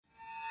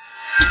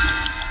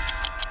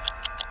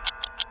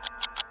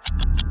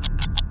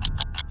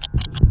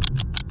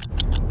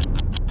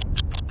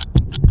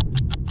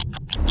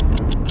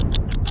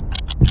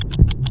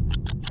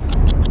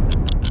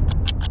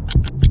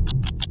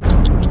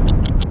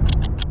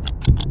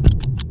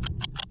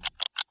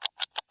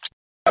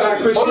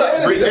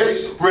Christianity.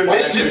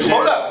 Religion.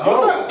 Hold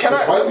up. Can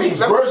I? White people's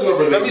version of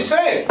religion. Let me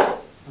say it.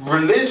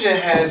 Religion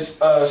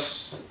has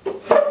us.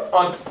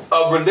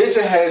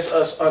 Religion has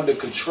us under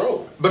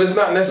control. But it's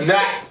not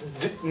necessary.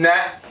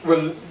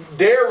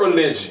 Their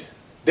religion,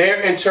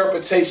 their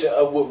interpretation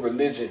of what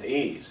religion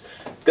is.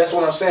 That's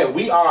what I'm saying.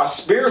 We are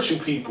spiritual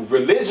people.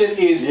 Religion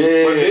is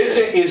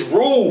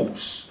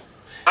rules.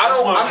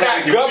 I'm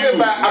not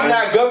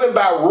governed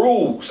by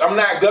rules. I'm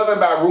not governed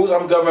by rules.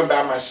 I'm governed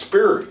by my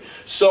spirit.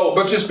 So,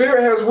 but your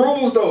spirit has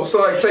rules, though. So,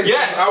 like,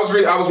 yes, I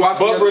was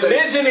watching. But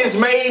religion is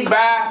made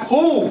by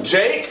who,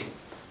 Jake?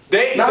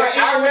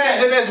 Our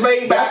religion that's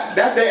made by.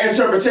 That's their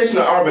interpretation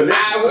of our religion.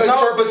 Our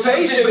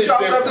interpretation is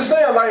different.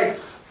 Understand, like.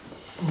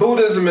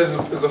 Buddhism is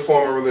a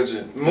form of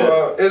religion.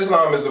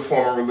 Islam is a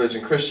form of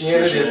religion.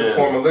 Christianity is a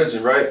form of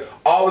religion, right?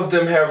 All of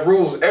them have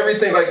rules.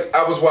 Everything, like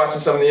I was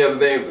watching something the other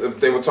day,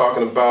 they were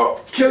talking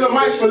about Killer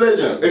Mike's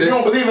religion. If you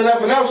don't believe in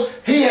nothing else,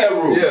 he had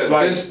rules. Yeah,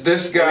 like,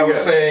 this guy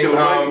was saying,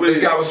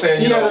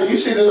 you know, you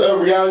see the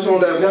reality show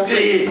on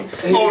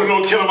Netflix?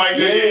 No, Killer Mike.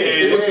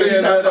 He was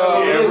saying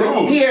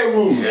that he had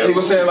rules. He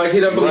was saying like he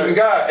doesn't believe in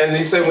God, and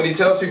he said when he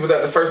tells people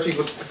that the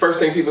first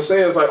thing people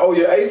say is like, oh,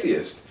 you're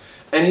atheist.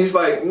 And he's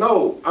like,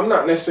 no, I'm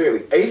not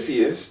necessarily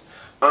atheist.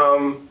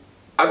 I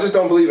just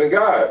don't believe in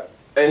God.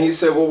 And he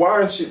said, well, why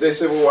aren't you? They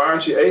said, well, why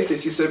aren't you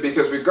atheist? He said,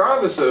 because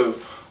regardless of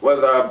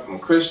whether I'm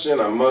Christian,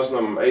 I'm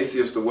Muslim, I'm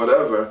atheist, or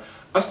whatever,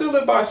 I still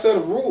live by a set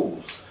of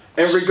rules.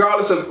 And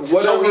regardless of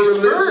whatever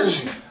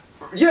religion.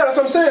 Yeah, that's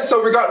what I'm saying.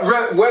 So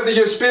whether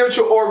you're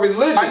spiritual or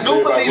religious, I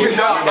do believe in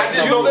God. I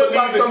just don't believe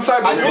by some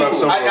type of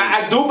rules.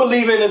 I do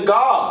believe in a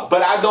God,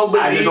 but I don't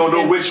believe. I just don't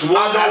know which one.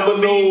 I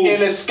don't believe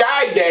in a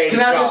sky day. Can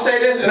I just say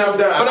this and I'm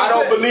done? But I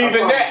don't believe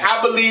in that.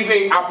 I believe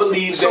that God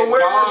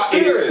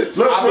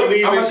is. I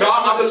believe in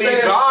God. I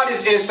believe God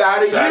is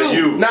inside of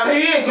you. Now he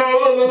is. No,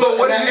 look. But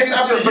what it's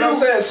up to you. I'm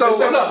saying, so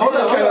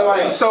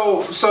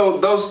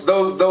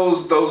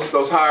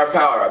those higher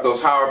powers,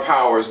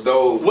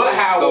 what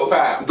higher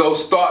power?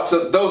 Those thoughts,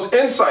 those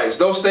insights,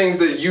 those things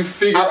that you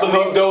figure out. I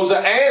believe those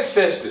are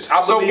ancestors.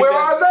 So where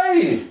are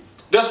they?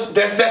 That's what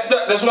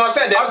I'm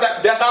saying.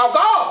 That's our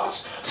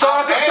gods. So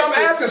I'm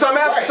asking. So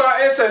our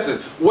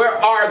ancestors, where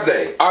are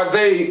they? Are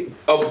they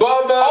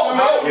above us? Oh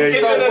no, it's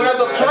in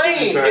another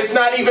plane. It's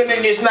not even.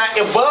 It's not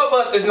above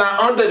us. It's not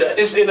under us.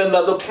 It's in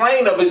another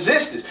plane of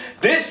existence.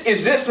 This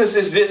existence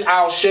is just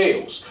our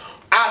shells.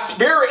 Our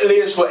spirit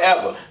lives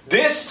forever.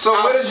 So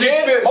where does your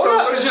spirit?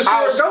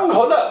 Go?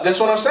 Hold up. That's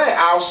what I'm saying.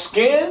 Our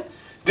skin.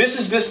 This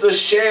is just a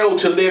shell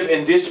to live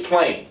in this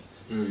plane.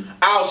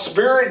 Our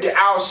spirit,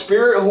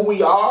 who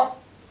we are,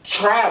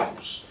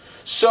 travels.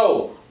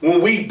 So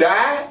when we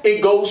die,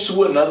 it goes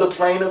to another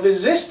plane of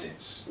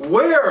existence.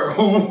 Where?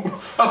 But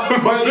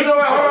you know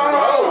what?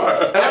 Hold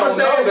on. And I'm gonna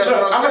say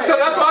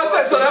that's why I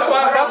said. So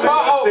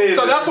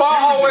that's why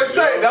I always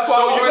say.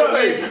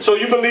 So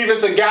you believe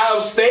it's a guy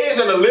upstairs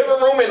in the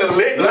living room in the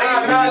lit? My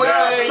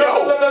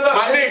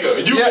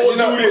nigga, you gonna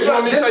do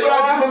this? This is what I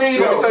do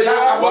believe. I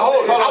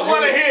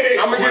want to hear this.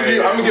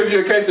 I'm gonna give you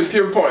a case in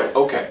pure point.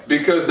 Okay.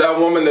 Because that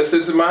woman that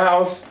sits in my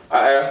house,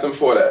 I asked him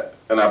for that,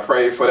 and I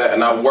prayed for that,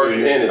 and I worked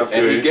in it,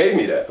 and he gave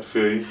me that. I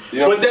feel you.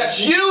 But that's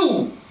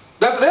you.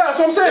 That's what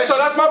I'm saying. So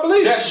that's my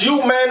belief. That's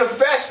you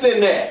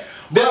manifesting that.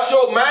 That's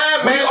your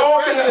mind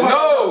manifesting.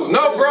 No,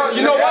 bro.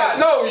 You know why?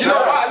 No, you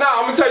know why?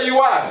 Nah, I'm gonna tell you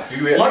why.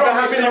 You know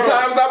how many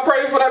times I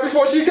prayed for that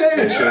before she came?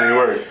 That shit ain't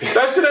work.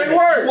 That shit ain't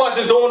work. You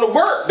wasn't doing the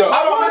work though.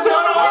 I wasn't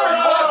doing the work.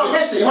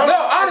 No,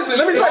 honestly,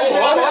 let me tell you.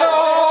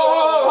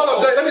 Hold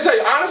up, Jay. Let me tell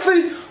you.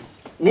 Honestly,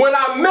 when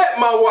I met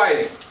my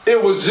wife,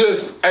 it was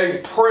just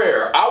a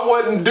prayer. I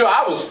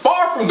was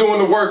far from doing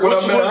the work when I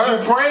met her. What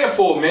you praying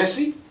for,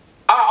 Missy?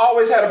 I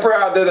always had a prayer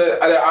out there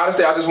that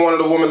honestly, I just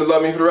wanted a woman to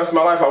love me for the rest of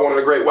my life. I wanted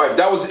a great wife.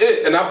 That was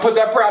it. And I put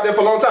that prayer out there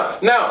for a long time.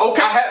 Now,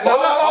 okay. Hold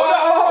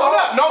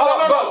up. No.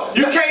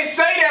 You can't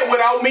say that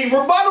without me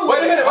rebuttal.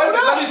 Wait a minute.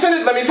 Let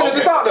me finish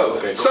the thought though.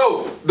 Okay,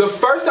 so the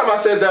first time I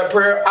said that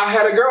prayer, I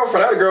had a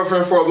girlfriend. I had a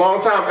girlfriend for a long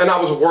time, and I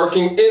was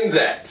working in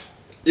that.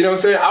 You know what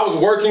I'm saying? I was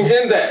working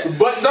in that.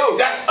 But so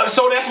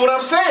that's what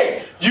I'm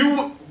saying.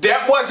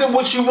 That wasn't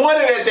what you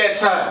wanted at that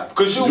time.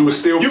 Because you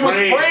was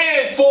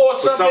praying for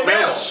something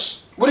else.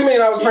 What do you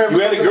mean I was praying for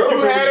something? You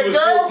had a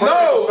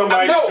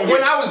girlfriend. No.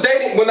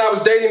 When I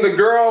was dating the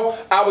girl,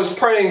 I was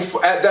praying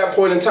at that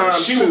point in time.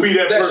 She would be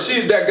that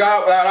person. That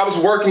God, I was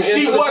working.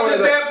 She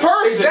wasn't that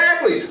person.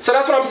 Exactly. So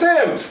that's what I'm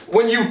saying.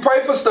 When you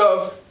pray for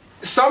stuff,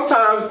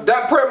 sometimes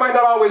that prayer might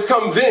not always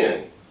come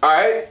then. All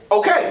right.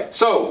 Okay.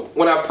 So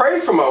when I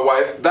prayed for my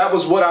wife, that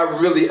was what I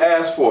really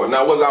asked for.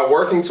 Now, was I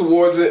working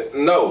towards it?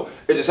 No.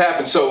 It just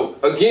happened. So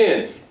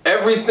again.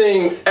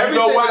 Everything that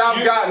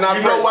I've gotten, I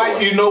pray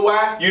for. You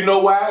know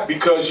why?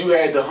 Because you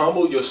had to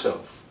humble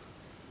yourself.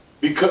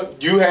 Because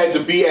you had to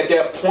be at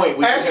that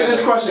point. Answer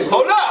this question.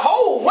 Hold up.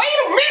 Wait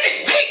a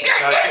minute, Jake.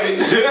 I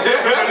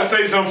gotta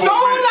say something.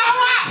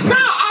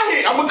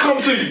 I'm gonna come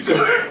to you.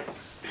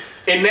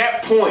 In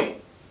that point,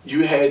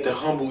 you had to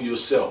humble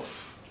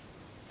yourself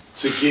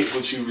to get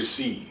what you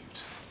received,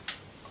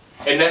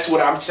 and that's what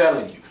I'm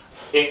telling you.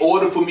 in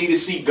order for me to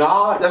see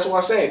God, that's what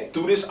I'm saying.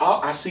 Through this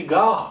art, I see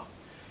God.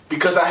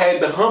 Because I had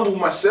to humble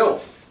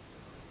myself.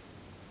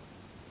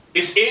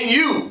 It's in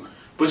you.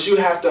 But you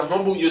have to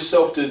humble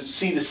yourself to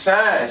see the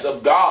signs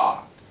of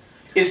God.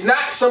 It's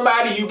not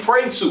somebody you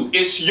pray to.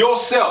 It's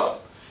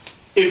yourself.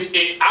 If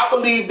I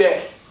believe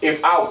that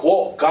if I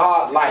walk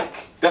God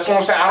like, that's what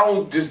I'm saying. I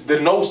don't just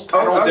denounce.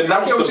 I don't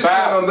denounce the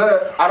Bible.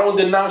 I don't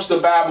denounce the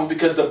Bible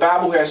because the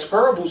Bible has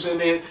parables in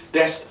it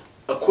that's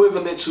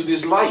equivalent to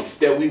this life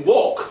that we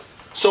walk.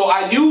 So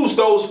I use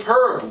those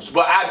parables,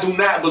 but I do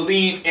not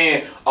believe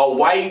in a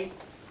white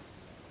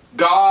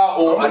God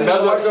or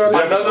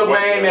another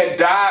man that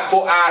died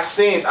for our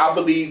sins. I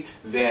believe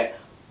that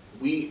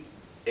we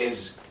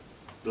as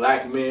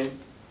black men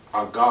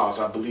are gods.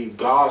 I believe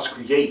gods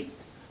create.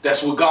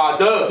 That's what God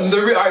does.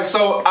 All right,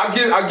 so I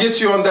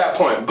get you on that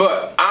point,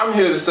 but I'm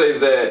here to say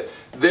that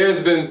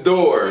there's been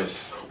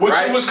doors. Which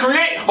right? was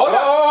created. Hold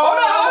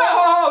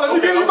on. Let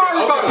me give you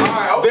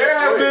my There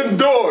have been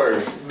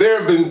doors. There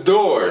have been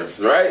doors,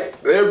 right?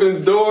 There have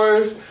been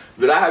doors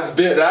that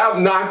I've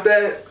knocked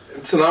at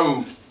until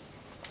I'm.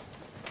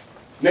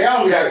 They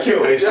almost got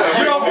killed. You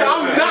know what I'm saying?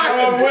 I'm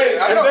knocking,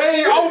 and they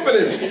ain't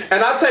opening.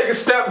 And I take a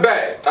step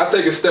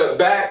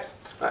back.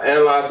 I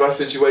analyze my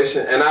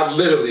situation, and I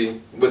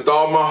literally, with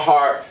all my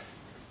heart,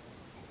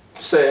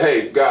 say,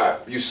 hey, God,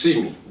 you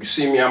see me. You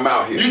see me, I'm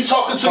out here. You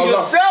talking to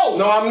yourself.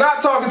 No, I'm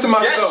not talking to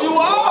myself. Yes, you are.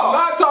 No, I'm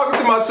not talking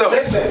to myself.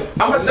 Listen,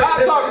 I'm not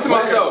talking to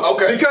myself.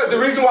 Okay. Because the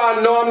reason why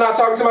I know I'm not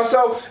talking to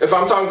myself, if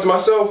I'm talking to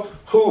myself,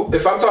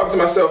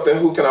 then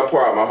who can I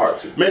pour out my heart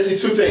to? Messy,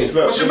 two things.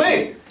 Look, what you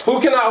mean? Who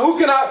can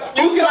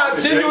I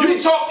genuinely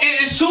talk?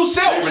 It's two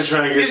selves.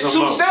 It's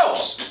two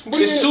selves.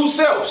 It's two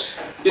selves.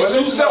 It's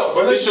two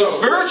selves. It's your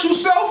spiritual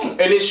self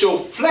and it's your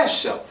flesh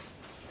self.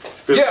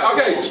 Yeah,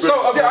 okay.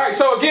 So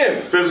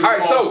again.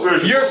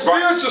 Your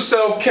spiritual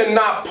self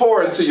cannot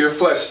pour into your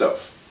flesh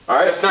self. All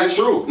right? That's not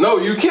true. No,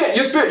 you can't.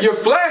 Your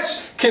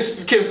flesh can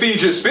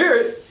feed your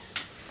spirit.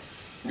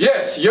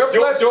 Yes, your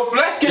flesh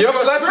can feed it.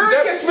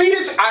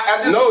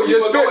 No,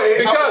 your spirit.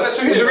 Because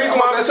the reason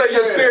why I'm saying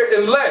your spirit,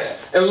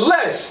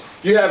 unless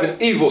you have an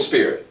evil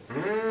spirit.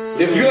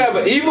 If you have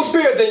an evil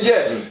spirit, then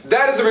yes,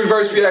 that is a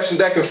reverse reaction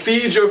that can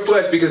feed your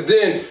flesh, because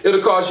then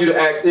it'll cause you to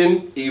act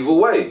in evil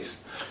ways.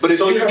 But if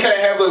you can't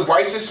have a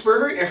righteous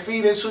spirit and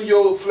feed into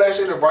your flesh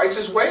in a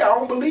righteous way, I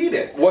don't believe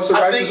that. What's the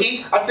righteous?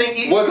 I think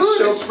eating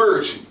good is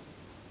spiritual.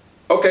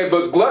 Okay,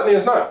 but gluttony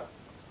is not.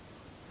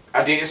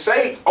 I didn't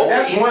say.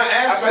 That's one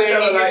aspect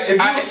of it.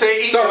 I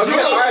say eating good.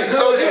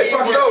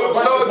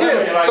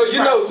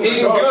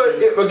 Eating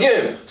good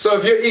again. So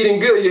if you're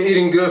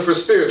eating good for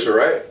spiritual,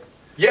 right?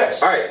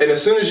 Yes. All right, and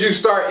as soon as you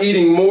start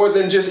eating more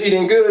than just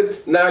eating good,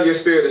 now your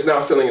spirit is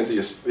now filling into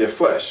your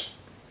flesh.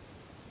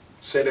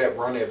 Say that,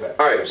 run that back.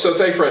 All right, so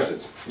take for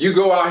instance, you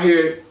go out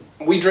here,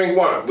 we drink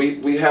wine,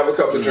 we have a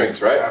couple of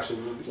drinks, right?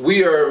 Absolutely.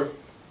 We are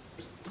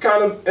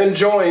kind of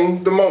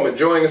enjoying the moment,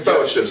 enjoying the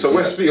fellowship. So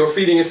we're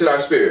feeding into our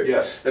spirit.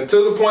 Yes.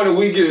 Until the point that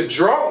we get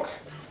drunk.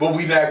 But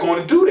we're not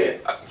going to do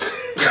that.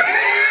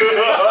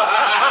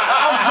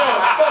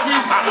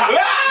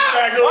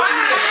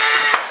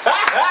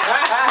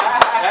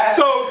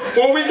 So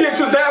when we get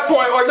to that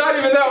point, or not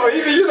even that, or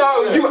even you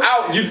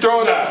out, you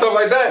throwing up stuff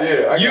like that.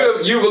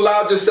 Yeah, you've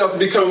allowed yourself to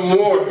become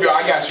more.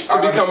 I got you.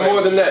 To become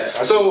more than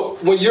that. So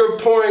when you're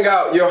pouring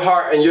out your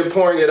heart and you're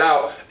pouring it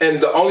out, and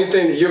the only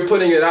thing that you're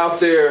putting it out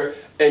there,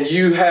 and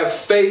you have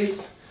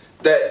faith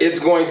that it's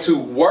going to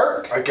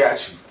work. I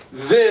got you.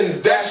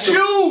 Then that's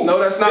you. No,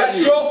 that's not that's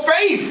you. That's your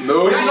faith.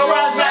 No, it's not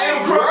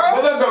him,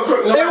 bro.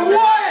 In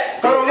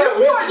what? Hold on,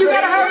 what? You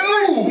gotta have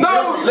you.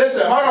 No.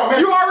 Listen, hold on,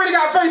 You already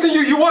got faith in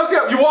you. You walk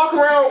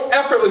around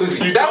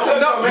effortlessly. That's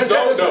enough.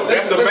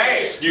 That's a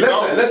mask.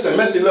 Listen,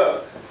 Messy,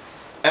 look.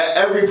 At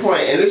every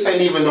point, and this ain't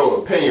even no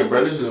opinion,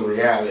 bro. This is a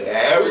reality.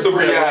 What's the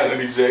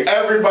reality, Jake?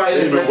 Everybody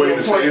has been waiting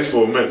to say this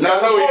for a minute. Now,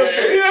 no, I've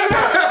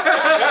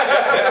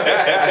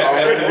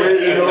been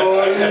waiting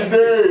all these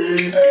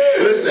days.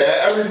 Listen,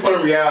 at every point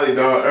of reality,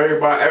 dog,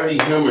 every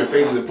human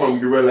faces a point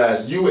where you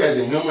realize you as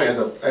a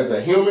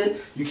human,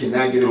 you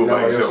cannot get it done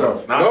by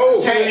yourself.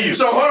 No.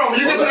 So hold on, when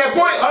you get to that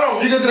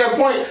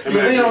point,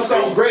 you lean on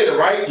something greater,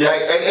 right?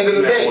 Yes. Like, at the end of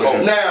the day.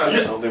 Now,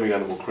 I don't think we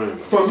got no more cream.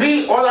 For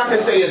me, all I can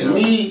say is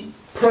me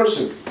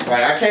personally.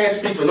 Like, I can't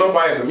speak for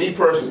nobody, for me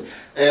personally.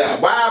 And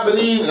why I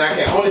believe, and I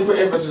can only put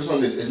emphasis on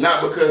this, is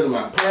not because of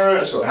my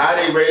parents or how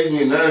they raised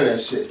me, none of that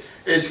shit.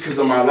 It's because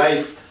of my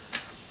life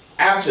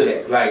after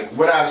that. Like,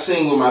 what I've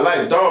seen with my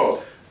life.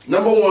 Dog,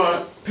 number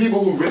one,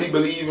 people who really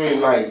believe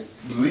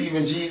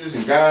in Jesus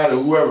and God, or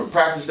whoever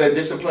practice that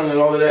discipline and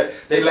all of that,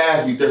 they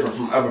lives be different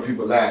from other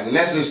people's lives. And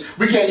that's just,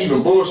 we can't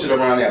even bullshit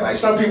around that. Like,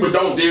 some people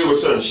don't deal with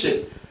certain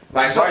shit.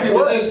 Like, some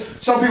people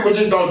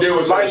just don't deal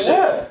with certain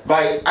shit.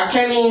 Like, I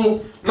can't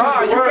even.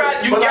 Nah, you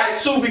got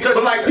to, because.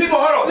 But like, people,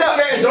 hold on. People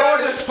that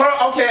indulge.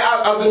 Okay,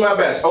 I'll do my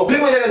best.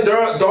 People that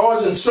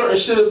indulge in certain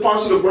shit,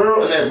 parts of the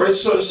world, and that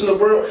embrace certain shit in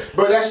the world,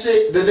 but that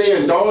shit that they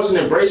indulge and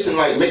embrace and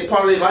like make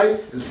part of their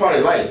life is part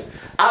of their life.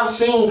 I've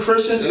seen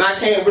Christians, and I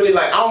can't really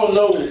like. I don't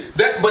know.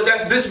 But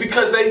that's this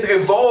because they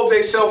involve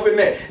themselves in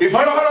that.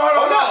 Hold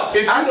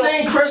on. I've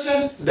seen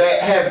Christians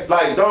that have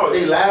like, dog,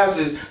 their lives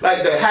is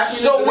like the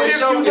happiness So of what their if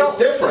show you is don't?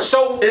 different.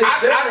 So It's I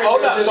different.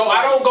 hold up. It's So just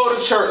I don't go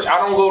to church. I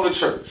don't go to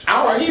church.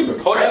 I don't either.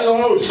 Hold I ain't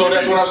gonna hold up. you. So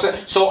that's what I'm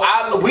saying. So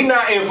we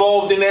not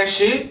involved in that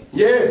shit.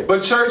 Yeah,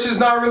 But church is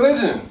not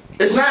religion.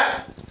 it's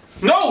not.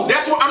 No,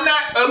 that's what I'm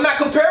not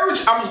comparing.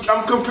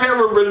 I'm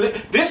comparing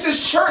religion. This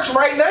is church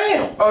right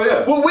now. Oh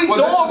yeah. What we doing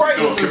right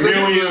now?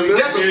 communion.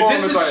 That's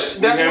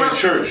what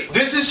church.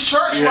 This is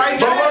church right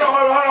But now.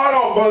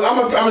 hold on. But I'm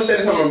gonna say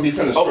this. I'm gonna be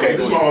finished. Okay,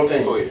 This is go my ahead. whole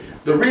thing. Go ahead.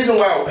 The reason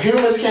why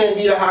humans can't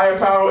be the higher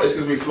power is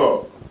because we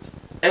flawed.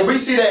 And we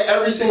see that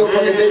every single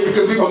fucking day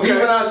because we believe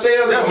in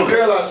ourselves and we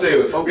fail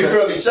ourselves. We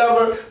fail each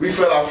other, we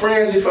fail our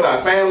friends, we fail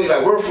our family,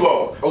 like we're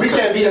flawed. We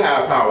can't be the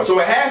higher power. So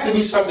it has to be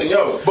something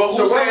else. But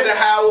who said the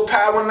higher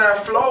power not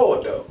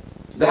flawed though?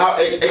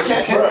 It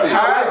can't bro.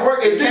 How it work?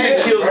 It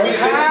can't.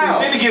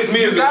 Then it gets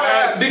me as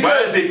why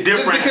is it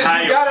different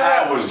higher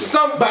powers?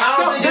 But I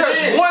don't think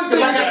it is. One thing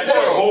Like I said,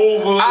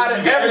 out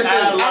of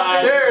everything,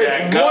 there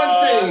is one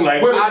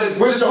thing.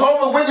 with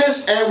Jehovah's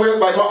Witness and with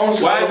like my own.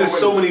 Why is there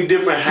so many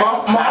different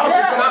My powers?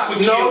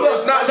 No,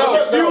 it's not. No.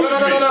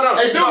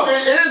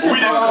 It is. We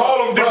just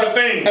call them different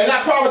things. And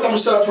I promise I'm gonna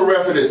shut up for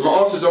real for this. My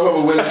uncle's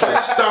Jehovah's Witness like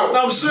stout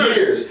I'm serious.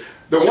 years.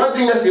 The one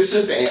thing that's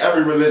consistent in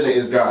every religion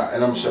is God,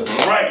 and I'm shut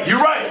up. Right, you're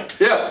right.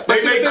 Yeah,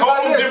 They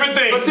call them different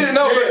things. But see,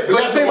 but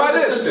the thing about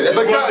this,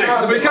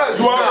 because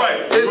you are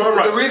right.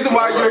 The reason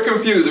why you're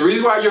confused. The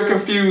reason why you're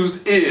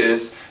confused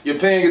is you're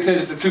paying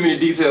attention to too many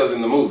details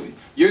in the movie.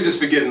 You're just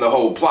forgetting the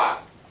whole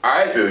plot. All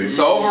right.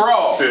 So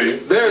overall,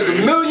 there's a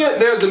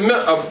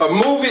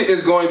movie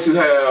is going to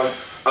have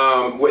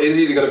is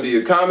either going to be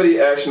a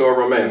comedy, action, or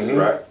romantic,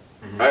 right?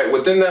 All right,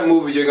 within that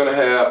movie, you're gonna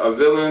have a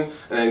villain,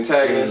 an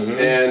antagonist,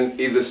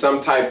 and either some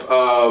type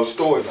of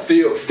story,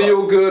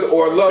 feel good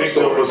or love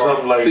story, or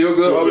something like feel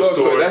good or love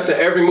story. That's in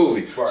every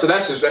movie. Right. So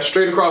that's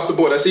straight across the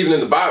board. That's even in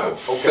the Bible.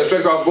 Okay. That's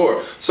straight across the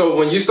board. So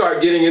when you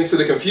start getting into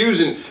the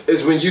confusion,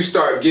 is when you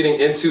start getting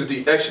into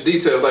the extra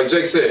details. Like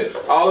Jake said,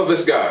 all of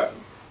us God.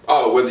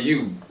 Whether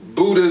you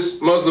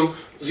Buddhist, Muslim.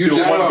 You still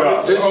just one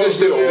God. It's just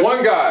still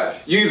one God.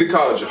 You either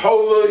call it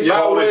Jehovah,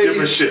 Yahweh,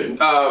 different shit.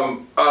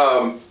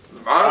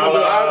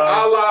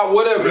 Allah,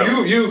 whatever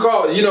you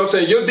call it, you know what I'm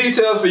saying? Your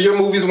details for your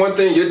movie is one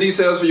thing, your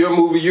details for your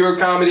movie, you're a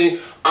comedy,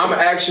 I'm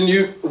action,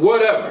 you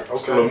whatever.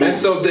 Okay. And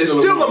so it's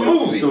still a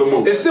movie.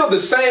 It's still the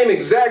same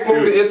exact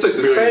movie. It took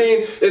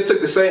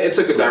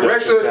a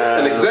director,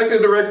 an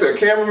executive director, a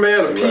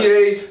cameraman, a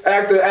PA,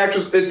 actor,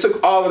 actress, it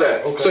took all of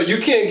that. Okay. So you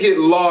can't get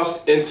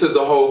lost into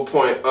the whole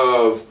point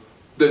of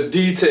the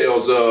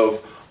details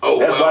of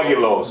that's why I get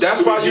lost.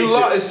 That's why you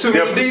lost. It's too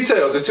many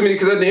details. It's too many,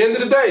 because at the end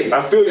of the day,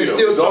 I feel you. It's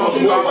still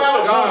talking about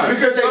God.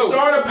 Because they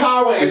saw the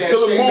power in it's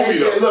still a movie. They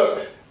said,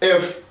 look,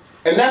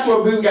 and that's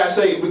what people got to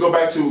say. We go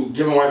back to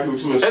giving white people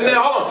too much credit. And then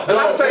hold on. And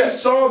I say they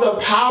saw the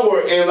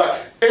power in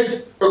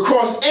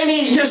across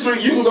any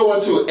history you can go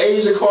into,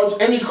 Asia culture,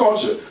 any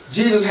culture.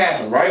 Jesus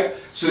happened, right?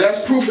 So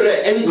that's proof of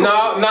that. Any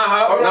culture. Not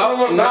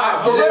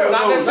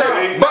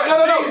necessarily. But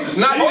no.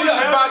 Not Jesus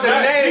by the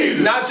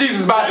name. Not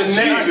Jesus by the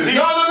name.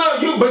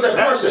 No. But the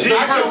person.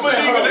 I don't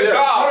believe in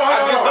God. I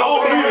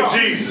don't believe in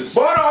Jesus.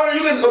 Hold on.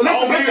 You can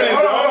listen.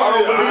 Hold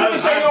on. You can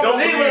say you don't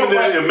believe in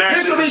him.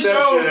 History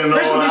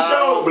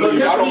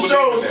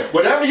shows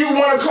whatever you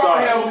want to call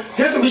him.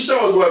 History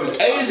shows whether it's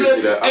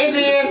Asia,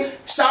 Indian,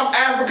 South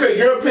Africa,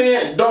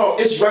 European, dog.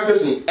 It's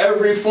records in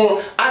every form.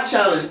 I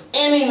challenge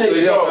any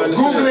nigga, dog.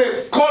 Google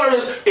it, call it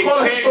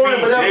a story,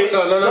 whatever.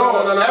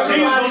 No.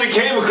 Jesus only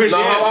came with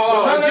Christianity.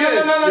 No.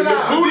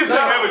 Who does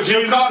that have a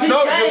Jesus?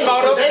 You're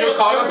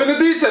caught up in the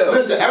details.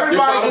 Listen,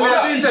 everybody in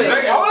that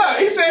details. Hold on,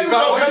 he said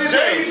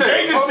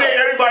Jake just said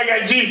everybody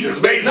got Jesus,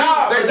 basically.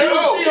 Nah, but they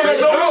don't see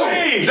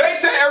him. Jake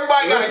said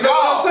everybody got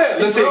God.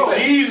 Listen,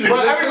 Jesus.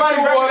 But everybody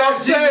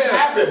recognizes Jesus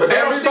happened, but they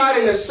don't see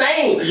him the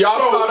same. Y'all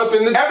caught up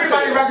in the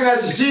everybody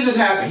recognizes Jesus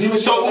happened. He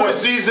was so who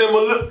is Jesus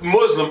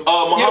Muslim?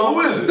 Who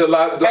is it?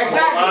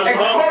 Exactly.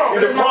 Hold on,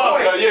 this is my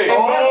point.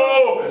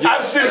 I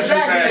see what you're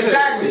saying.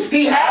 Exactly.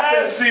 He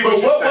happened.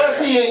 But what was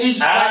he in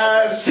each?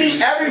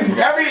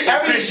 Every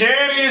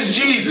Christianity is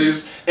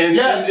Jesus. And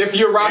if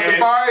you're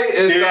Rastafari,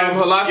 it's Haile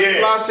Selassie.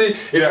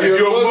 If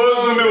you're a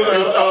Muslim,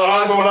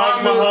 it's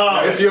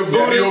Muhammad. If you're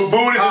Buddhist, it's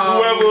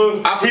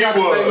whoever. I forgot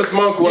the famous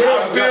monk. I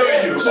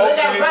feel you. So they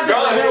got records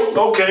of him.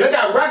 Okay. They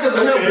got records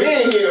of him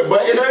being here,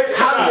 but it's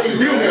how do they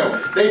view him?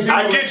 They view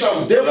him as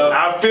something different.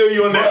 I feel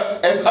you on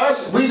that. But as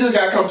us, we just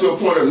got to come to a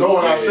point of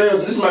knowing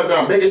ourselves. This might be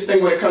our biggest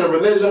thing when it comes to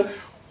religion.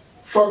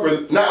 Fuck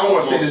religion. Now I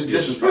want to say this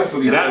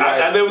disrespectfully.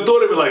 I never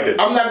thought of it like that.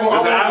 I'm not going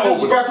to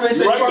disrespectfully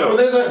say fuck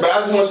religion, but I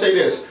just want to say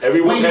this.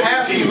 We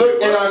have to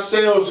look at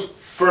ourselves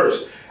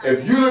first.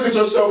 If you look at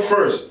yourself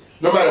first,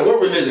 no matter what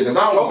religion, because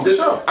I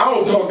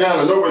don't talk down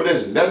to no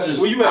religion. That's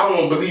just, I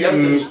don't believe that's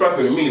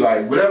disrespectful to me.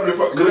 Like, whatever the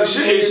fuck. It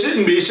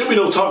shouldn't be. It shouldn't be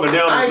no talking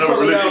down I ain't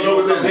talking down no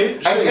religion.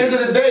 At the end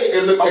of the day,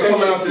 it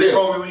comes down to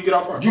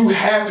this. You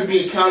have to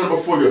be accountable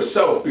for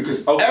yourself,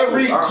 because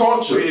every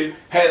culture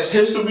has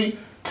history,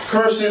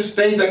 curses,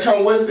 things that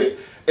come with it.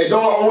 It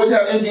don't always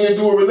have anything to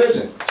do with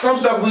religion. Some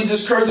stuff we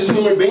just curse as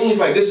human beings,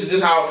 like this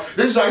is our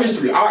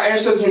history. Our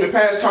ancestors in the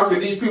past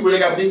conquered these people, they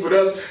got beef with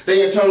us,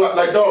 they internalized,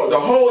 like dog, the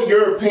whole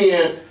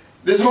European,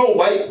 this whole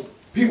white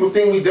people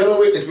thing we dealing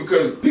with is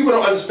because people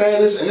don't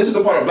understand this, and this is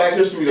the part of black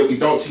history that we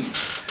don't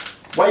teach.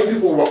 White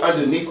people were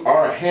underneath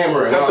our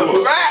hammer. And that's a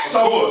fact.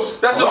 So,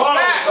 that's a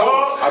fact.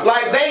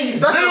 Like they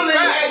literally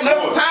had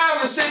enough time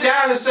to sit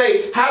down and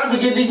say, how do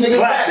we get these niggas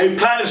back? They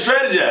plan and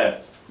strategize.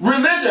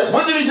 Religion.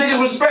 What do these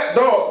niggas respect,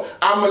 dog?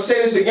 I'm gonna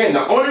say this again.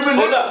 The only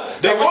religion,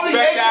 they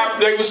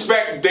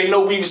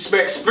know we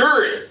respect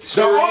spirit.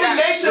 The only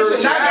nation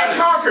that not get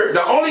conquered.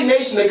 The only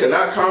nation that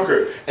cannot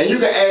conquer. And you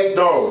can ask,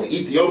 dog, the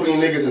Ethiopian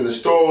niggas in the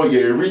store,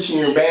 your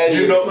Eritrean baddies.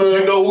 You know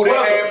who they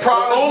had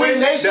problems with? The only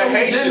nation who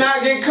did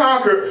not get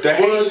conquered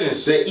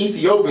was the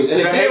Ethiopians,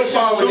 and it did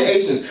problem with the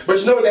Haitians. But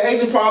you know what the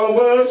Haitian problem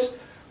was?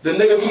 The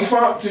nigga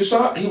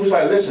Toussaint, he was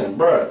like, listen,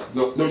 bruh,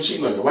 no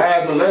cheating on your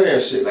wife, no none of that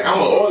shit. Like, I'm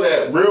on all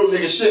that real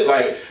nigga shit.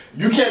 Like,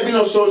 you can't be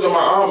no soldier in my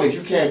army if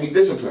you can't be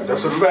disciplined.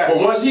 That's a fact.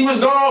 But once he was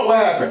gone, what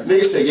happened?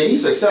 Niggas said, yeah,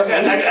 he's successful.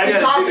 I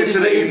gotta get into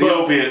the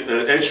Ethiopian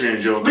Eritrean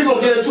joke. We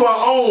gonna get into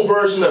our own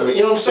version of it.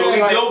 You know what I'm saying?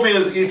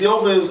 So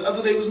Ethiopians, I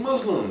thought they was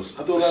Muslims.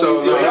 I thought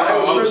so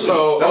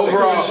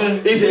overall,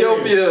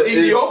 Ethiopia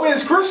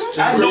is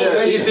Christian? I know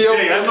that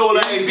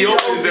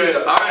Ethiopia.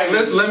 All right,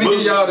 let me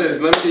get y'all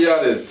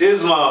this.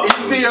 Islam.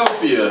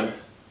 Ethiopia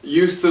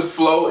used to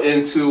flow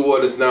into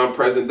what is now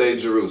present-day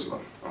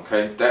Jerusalem.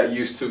 Okay, that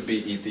used to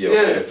be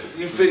Ethiopia.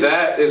 Yeah,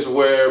 that is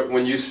where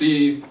when you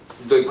see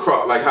the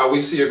cross, like how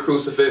we see a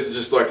crucifix,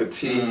 just like a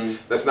T.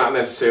 That's not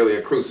necessarily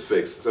a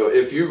crucifix. So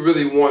if you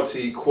really want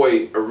to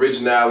equate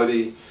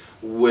originality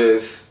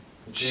with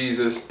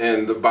Jesus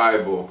and the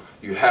Bible,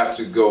 you have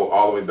to go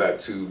all the way back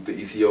to the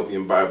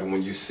Ethiopian Bible.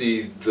 When you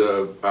see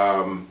the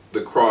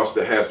cross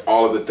that has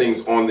all of the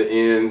things on the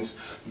ends,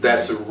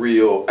 that's a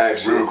real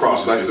actual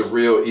cross. That's a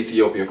real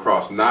Ethiopian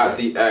cross, not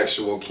the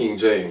actual King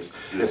James.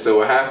 And so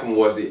what happened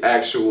was the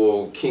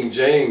actual King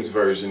James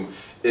version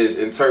is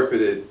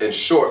interpreted and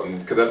shortened,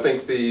 because I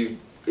think the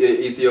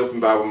Ethiopian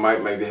Bible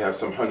might maybe have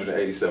some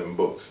 187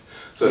 books.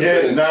 So it's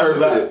been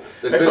interpreted.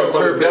 It's been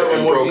interpreted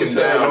and broken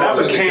down.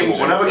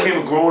 When I became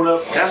a grown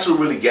up, that's what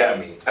really got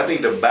me. I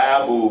think the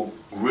Bible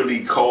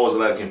really caused a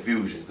lot of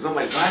confusion. Because I'm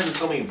like, why is there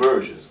so many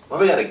versions? Why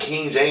we got a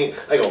King James,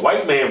 like a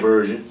white man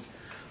version?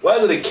 Why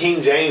is it a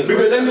King James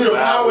version? Because they knew the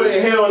power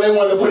in hell and they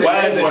wanted to put it in.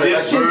 Like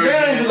King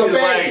James was a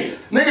faggot.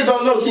 Niggas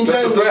don't know King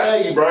James was a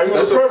faggot, bro. He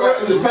was a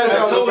pervert, the pedophile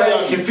was a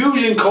faggot.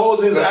 Confusion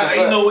causes, but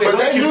they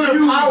knew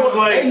the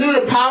power. They knew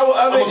the power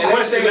of it, and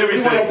they said we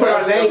want to put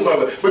our name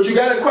of it. But you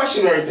got to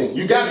question everything.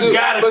 You got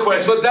to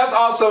question. But that's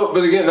also.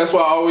 But again, that's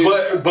why I always.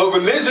 But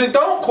religion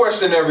don't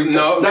question everything.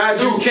 No,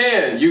 you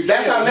can.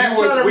 That's how Nat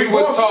Turner we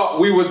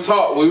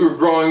were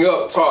growing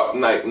up taught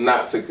like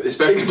not to,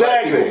 especially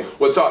black people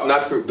were taught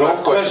not to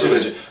question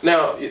religion.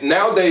 Now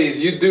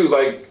nowadays you do,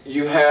 like,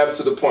 you have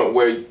to the point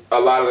where a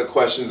lot of the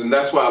questions, and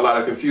that's why a lot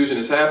of confusion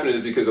is happening,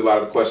 is because a lot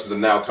of the questions are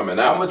now coming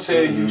out. I'm gonna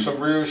tell you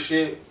some real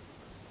shit.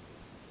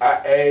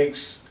 I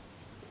asked.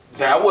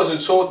 Now I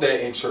wasn't taught that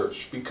in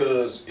church,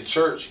 because in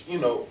church, you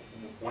know,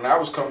 when I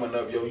was coming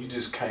up, you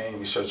just came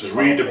and shut your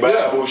read the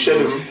Bible.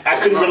 I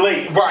couldn't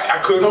relate. Right, I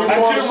couldn't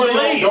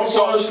relate.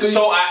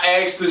 So I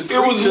asked the preacher.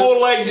 It was more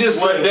like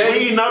just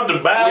reading out the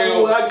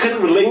Bible. I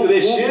couldn't relate to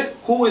this shit.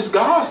 Who is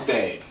God's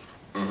daddy?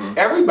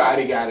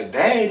 Everybody got a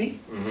daddy.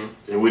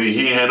 And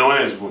he ain't had no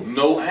answer for me.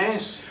 No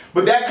answer.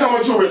 But that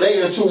coming to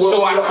relating to what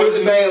so I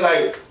understand,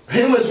 like,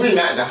 him was really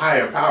not the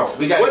higher power.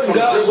 We got what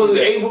God was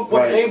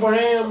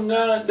Abraham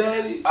not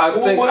daddy? I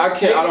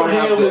don't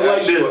have the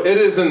actual. It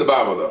is in the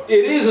Bible though.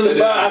 It is in the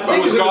Bible. I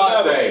think it's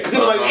God's day. Because it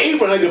was like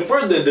Abraham,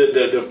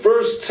 like the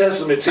first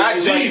Testament. Not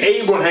Jesus. Like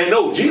Abraham.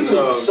 No, Jesus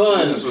was the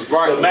son. Jesus was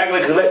right.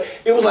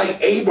 It was like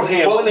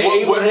Abraham.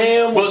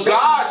 Abraham. But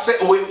God said,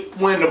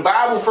 when the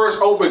Bible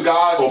first opened,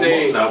 God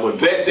said,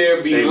 "Let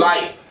there be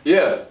light."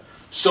 Yeah.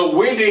 So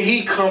where did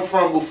he come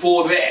from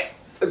before that?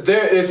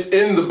 It's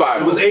in the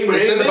Bible. It was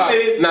Abraham. It's in the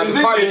Bible. Now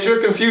the part that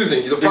you're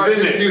confusing. The part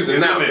you're confusing.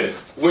 Now,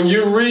 when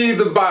you read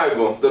the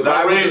Bible, the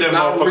Bible does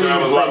not read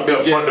from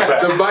beginning.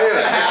 The Bible.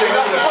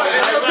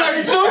 He'll tell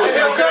you too.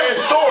 He'll tell you a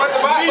story.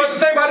 But the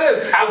thing about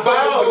this, the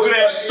Bible good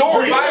at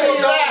story. The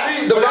Bible don't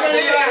read. The Bible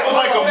was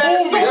like a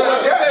movie.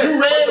 You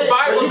read it. The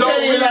Bible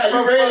don't read.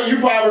 You read it. You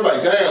probably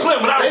like, damn.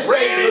 Slim, when I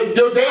read it,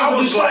 your days will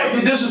be short if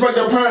you disrespect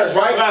your parents,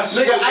 right?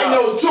 Nigga, I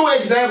know 2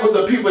 examples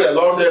of people that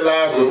lost their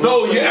lives.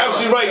 No, you're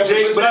absolutely right,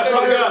 Jake. But that's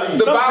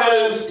the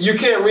Bible, you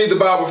can't read the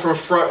Bible from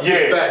front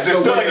to back.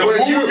 So like a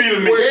movie to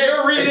me. Where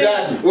you're reading,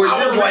 I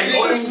was like,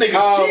 oh, this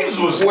nigga Jesus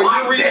was when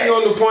you're reading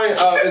on the point,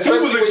 he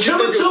was a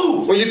killer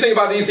too. When you think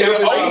about the Ethiopian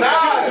in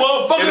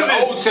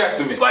the Old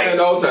Testament, like in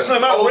the Old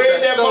Testament, I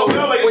read that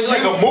motherfucker like it's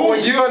like a movie.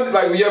 When you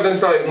have to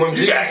understand, when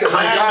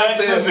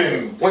Jesus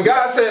said, when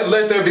God said,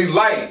 "Let there be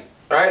light."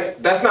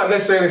 Right? That's not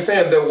necessarily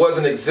saying there was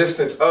an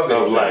existence of it.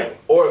 Of light.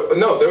 Or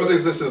no, there was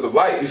existence of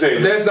light.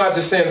 That's not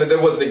just saying that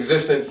there was an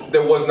existence,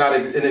 there was not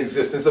an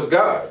existence of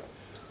God.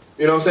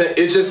 You know what I'm saying?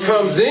 It just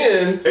comes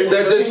in that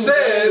just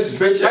says,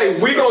 hey,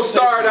 we gonna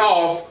start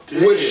off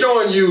with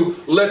showing you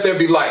let there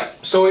be light.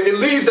 So it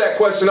leaves that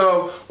question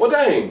of, well,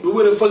 dang.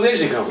 Where the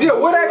foundation come from? Yeah,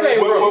 where that came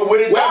from? Where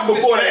did that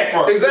before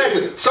that?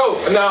 Exactly. So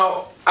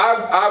now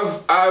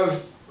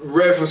I've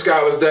read from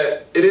scholars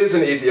that it is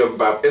an Ethiopian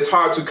Bible. It's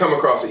hard to come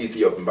across an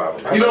Ethiopian Bible.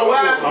 You know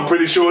why? I'm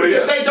pretty sure it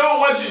is. They don't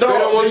want you. They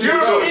don't want the you to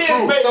know the Europeans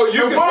truth. made So you the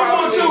can World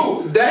War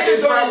probably- II. that Niggas is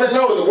don't probably- even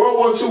know the World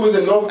War II was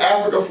in North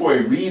Africa for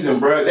a reason,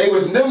 bro. They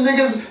was them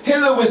niggas.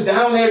 Hitler was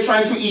down there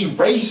trying to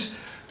erase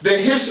the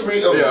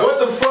history of what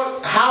the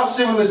fuck, how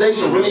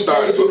civilization really came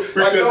to.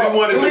 Because he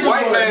wanted the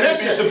white man to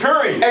be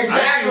superior. I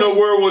Exactly. didn't know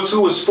World War II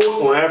was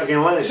fought on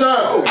African land.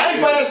 Son, I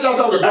ain't find that stuff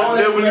talking about I grown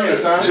never knew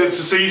ass man, that. son.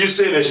 So you just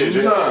said that shit, Jay.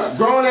 Son,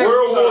 grown ass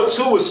World War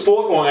son. II was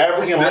fought on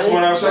African land. That's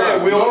what I'm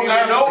saying. We don't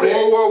even know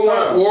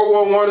that.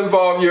 World War I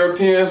involved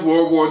Europeans.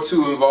 World War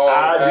II involved.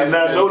 I did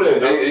not know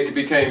Africans. that. It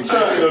became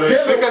Son, because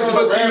Hitler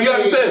was on a you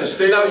rampage.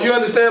 understand now. You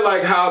understand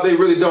like how they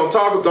really don't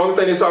talk. The only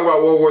thing they talk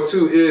about World War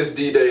II is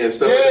D-Day and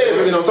stuff. Yeah. They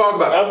really don't talk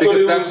about I because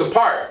thought it that's was- the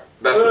part.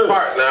 That's the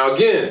part. Now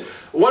again.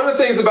 One of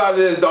the things about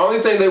it is the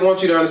only thing they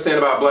want you to understand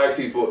about black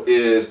people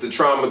is the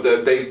trauma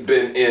that they've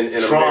been in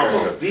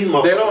America. These They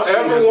don't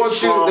ever want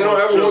you. They don't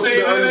ever want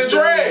you to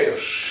understand.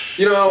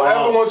 You know, I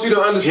don't want you to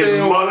understand. His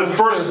mother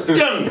first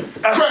young.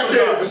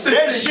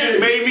 That shit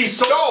made me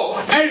so.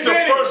 He's the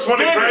first one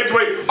to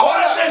graduate.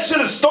 Why did that shit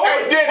have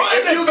started?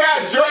 If you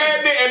got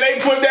drafted and they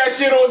put that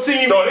shit on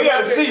TV, No, they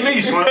gotta see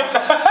me, son.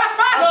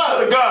 I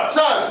swear to God.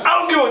 Son. I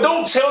don't give a.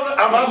 Don't tell them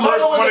I'm the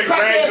first one to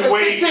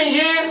graduate. 16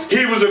 years.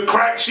 He was a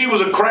crack. She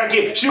was a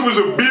crackhead. She was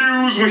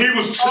abused when he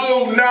was 2.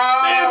 Oh, no.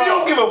 Man, you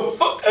don't give a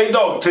fuck. Hey,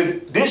 dog.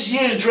 This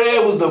year's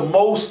draft was the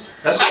most.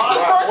 That's the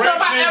first time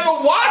I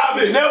ever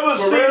watched it. I've never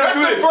seen it. That's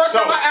the first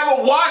time I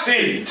ever watched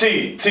it.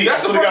 T.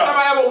 That's the first time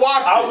I ever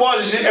watched it. I watch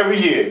this shit every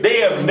year.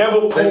 They have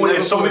never pulled in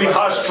so many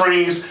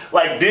heartstrings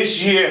like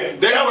this year.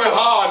 They went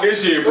hard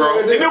this year,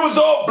 bro. And it was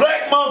all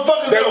black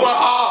motherfuckers. They went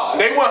hard.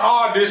 They went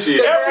hard this year.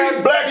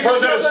 Every black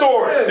person had a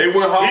story. They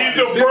went hard. He's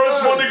the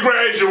first one to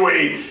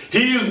graduate.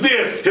 He's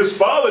this. His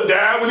father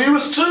died when he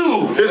was 2.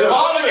 His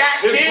father got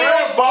His killed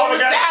grandfather on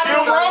the got side of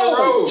killed. the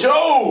road.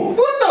 Joe.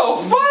 What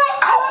the fuck?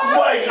 I was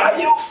like, are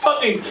you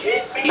fucking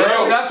kidding me?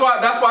 Bro, that's why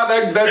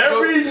that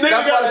Every joke, nigga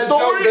that's got why a that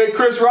story. joke that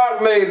Chris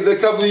Rock made a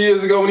couple of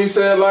years ago when he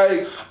said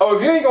like, oh,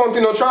 if you ain't going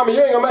through no trauma,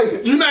 you ain't gonna make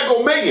it. You're not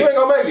gonna make You ain't it.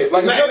 gonna make it.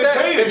 Like It's not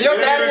entertaining. if your It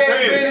ain't daddy ain't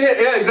entertaining. been here,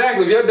 yeah,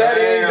 exactly. If your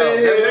daddy ain't been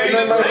here, It ain't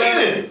nothing like that.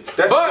 entertaining.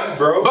 That's But deep,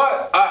 bro.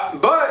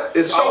 but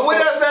it's So also, where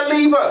does that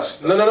leave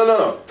us?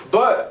 No.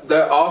 But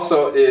that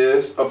also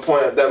is a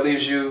point that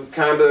leaves you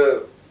kind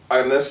of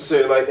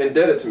unnecessarily like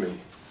indebted to me.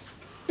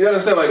 You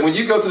understand? Like when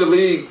you go to the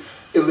league,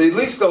 at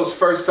least those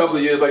first couple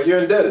of years, like you're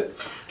indebted.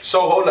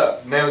 So hold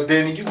up. Now,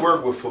 Danny, you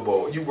work with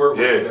football. You work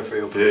with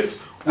NFL players.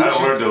 I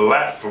learned a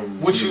lot from.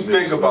 What you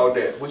think about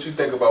that? What you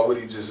think about what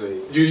he just said?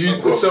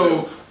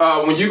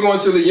 When you go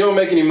into the league, you don't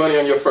make any money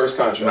on your first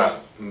contract.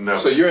 No.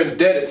 So you're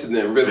indebted to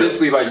them.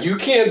 Realistically, like you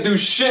can't do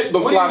shit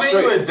but What fly do you mean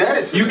straight. you're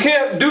indebted to You them?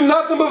 can't do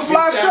nothing but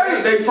fly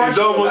straight. They front It's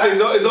almost like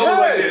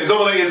that. It's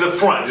almost like it's a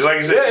front. Just like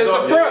you said, Yeah, it's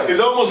a front. It's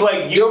almost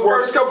like Your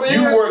first couple of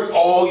you years. work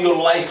all your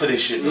life for this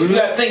shit. You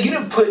gotta think you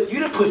didn't put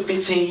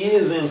 15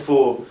 years in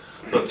for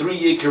a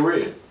 3-year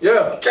career.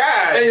 Yeah.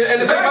 God. And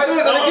the thing about it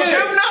is, and again,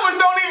 Them numbers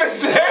don't even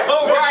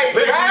sound right,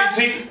 Listen God.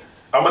 to me, T.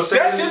 I'm gonna say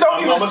That this. shit don't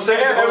even I'm gonna say it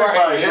to sound right,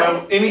 everybody. yeah.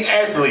 Son. Any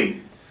athlete,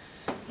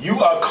 you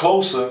are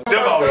closer. first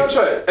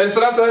contract. And so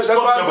that's why I Fucked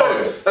about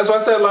said. it. That's why I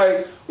said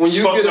like when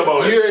you Fucked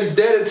about it. you're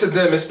indebted to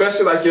them,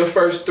 especially like your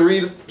first 3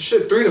 to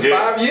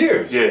 5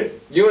 years. Yeah.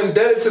 You're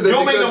indebted to them. You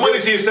don't make because no money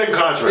to your second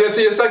contract. Yeah,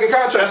 to your second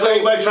contract. That's why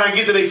everybody trying to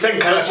get to their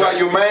second contract. That's why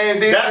your man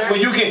did. That's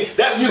when you can.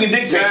 That's when you can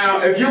dictate. Now,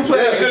 if you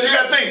play, Because you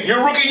gotta think,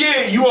 your rookie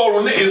year, you all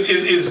on it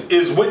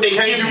is what they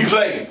give you.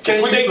 play? It's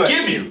Can what you they play?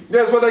 give you.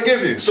 That's what they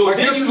give you. So like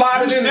then you're you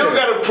sliding in still there.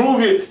 gotta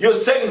prove it. Your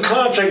second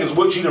contract is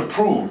what you done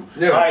proved.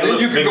 Yeah. All right, Then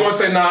look, you can nigga, go and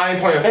say, nah, I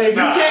ain't playing. and if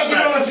you Nah, can't get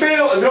I'm on the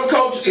field, if your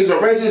coach is a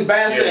racist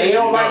bastard Yeah, and he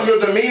don't you like know. your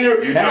demeanor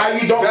and how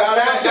you don't bow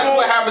down to that's him,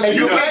 what happens and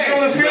to you you. can't get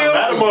on the field, A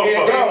lot of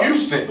motherfuckers. dog,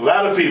 Houston. A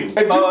lot of people.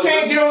 if you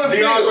can't get on the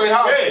field, DeAndre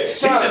Hopkins. Yeah,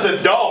 Son. he's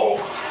just a dog.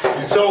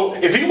 So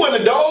if he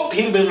wasn't a dog,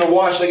 he'd been in the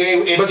wash the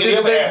game. But see,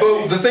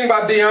 the thing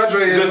about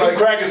DeAndre is because the like,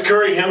 crackers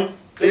curry him.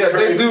 yeah,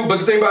 they do. But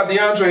the thing about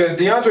DeAndre is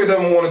DeAndre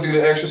doesn't want to do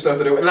the extra stuff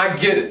that they and I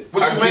get it.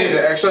 What you I mean, get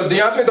the it. extra So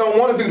DeAndre don't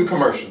want to do the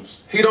commercials.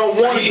 He don't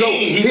want to He- go.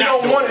 he He not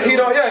don't doing want. that. He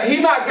don't. Yeah,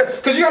 he not.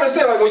 Because you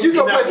understand, like when you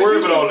go He play not for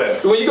worried Houston, about all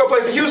that. when you go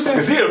play for Houston,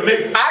 Cause he a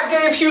nigga. I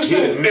gave Houston.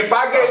 He a nigga. If I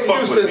I gave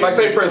fuck with Houston, me. like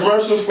say for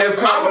Commercials instance, for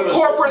if I'm a Commercials.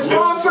 corporate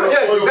sponsor, Commercials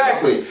yes, for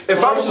exactly. If I'm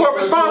a Commercials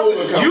corporate for sponsor,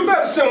 Commercials. you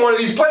better send one of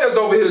these players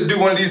over here to do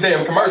one of these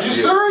damn commercials.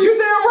 You serious? You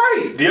damn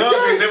right.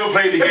 DeAndre never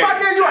played the If I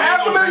game. gave you He ain't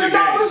gonna play the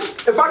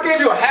 $500,000, if I gave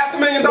you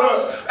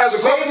 $500,000 as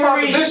a corporate State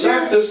roster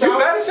this year, you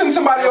better send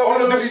somebody over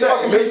to do these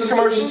fucking business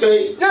commercials.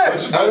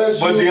 Yes.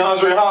 But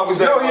DeAndre Hopkins.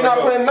 No, he's not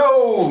playing.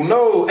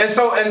 No.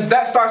 And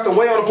that starts to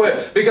weigh on the player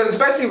because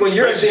especially when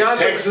you're at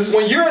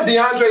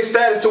DeAndre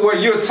status to where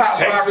you're a top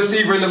 5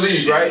 receiver in the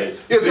league, right?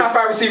 You're a top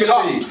 5 receiver in the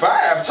league.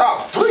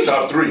 Top three,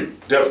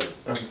 definitely.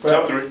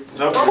 Top three.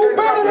 Who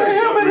better than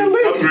him in the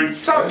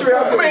league? Top three. I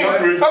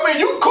mean,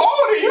 you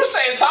called it. You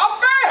saying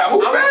top 5. Who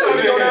better than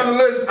him? Go down the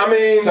list. I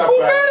mean, who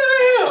better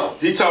than him?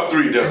 He top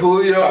 3, definitely.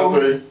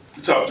 Julio.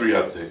 Top 3,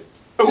 I think.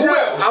 Who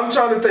else? I'm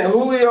trying to think.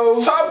 Julio.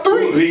 Top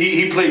 3.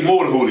 He played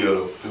more than Julio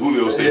though.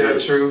 Julio stayed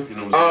hurt. True. You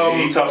know what I'm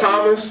saying? He top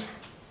Thomas.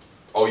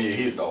 Oh yeah,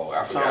 he a dog.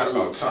 I forgot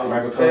about Thomas.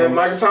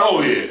 Michael Thomas.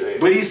 Oh yeah,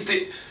 but he's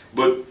still.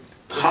 But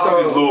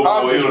Hopkins a little more.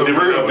 Hopkins the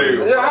real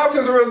deal. Yeah,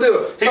 Hopkins a real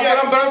deal.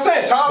 But I'm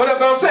saying.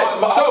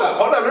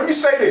 Hold up. Let me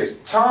say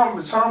this.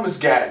 Thomas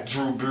got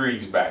Drew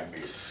Brees back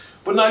there.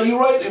 But now you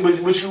right.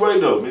 But you right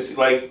though. It's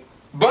like.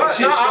 But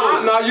no,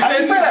 you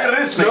can't say that. No,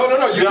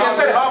 you can't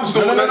say that.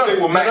 No,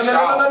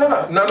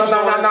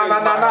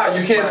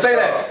 you can't say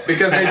that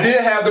because they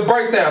did have the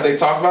breakdown. They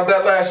talked about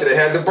that last year. They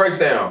had the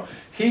breakdown.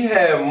 He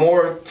had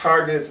more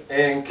targets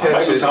and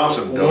catches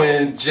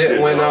when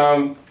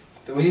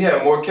he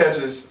had more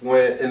catches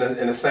when in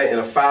a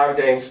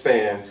 5-game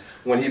span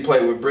when he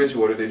played with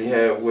Bridgewater than he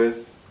had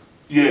with.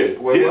 Yeah,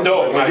 hit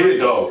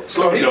dog.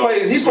 So he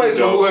plays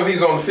for whoever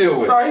he's on the field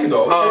with. No, he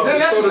don't. Then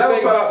that's the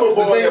thing about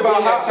football. The thing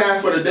about hot time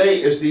for the day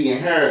is the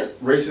inherent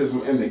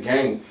racism in the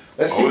game.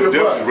 Let's keep it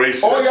up.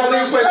 All y'all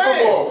need to play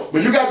football.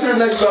 When you got to the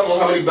next level,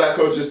 how many black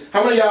coaches?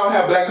 How many of y'all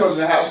have black coaches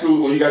in high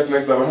school? When you got to the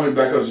next level, how many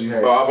black coaches you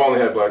had? Oh, I've only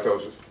had black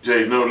coaches.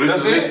 Jay, no, listen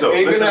to this though.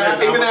 Even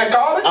at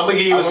college? I'm gonna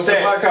give you a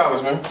stat. Black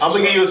college, man. I'm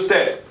gonna give you a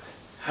stat.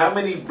 How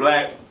many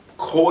black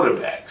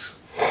quarterbacks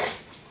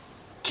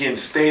can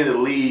stay in the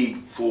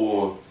league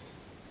for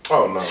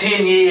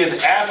 10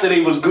 years after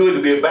they was good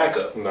to be a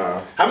backup?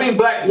 Nah. How many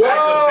black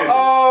backups is it?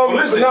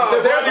 Listen,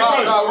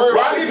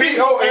 Rodney Peete.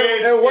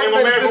 And what's the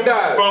name just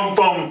died?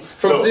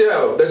 From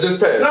Seattle that just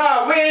passed.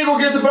 Nah, we ain't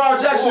gonna get to Val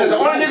Jackson. The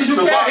only niggas you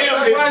can't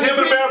have is him and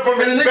the man from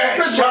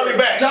Charlie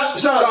Back.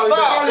 Charlie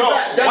Back.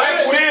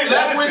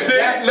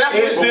 That's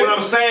it. But what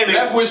I'm saying is,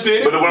 Leftwich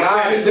did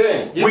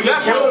it. We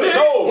just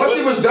can't. Once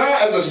he was done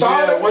as a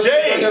starter, he went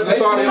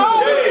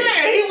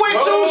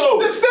to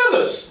the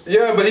Steelers.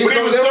 Yeah, but he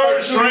was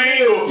third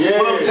string.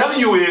 What I'm telling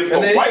you is, a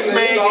white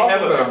man can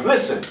have a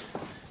listen,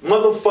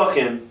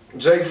 motherfucking.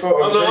 Jake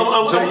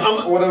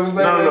whatever his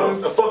name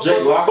is. Fuck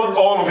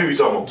all them people you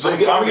talking about. I'm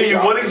gonna give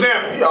you one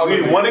example. He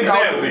wasn't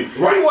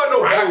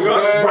no backup.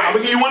 I'm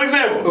gonna give you one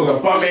example.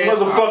 This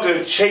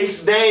motherfucker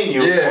Chase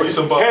Daniels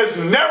has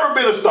never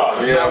been a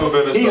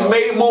starter. He's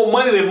made more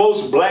money than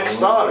most black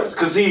starters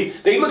because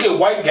they look at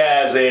white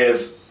guys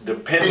as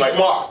dependent.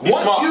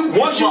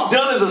 Once you're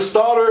done as a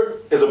starter,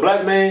 as a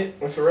black man,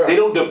 they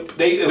don't.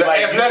 It's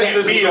like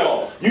athleticism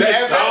gone. The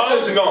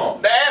athleticism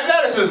gone. The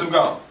athleticism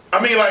gone. I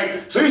mean,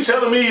 like, so you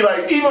telling me,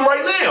 like, even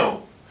right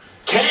now,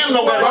 Cam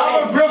don't got a team.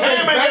 Robert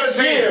Griffin's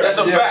best year. That's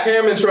a fact.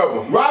 Cam in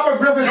trouble. Robert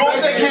Griffin's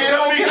best year. You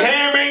tell me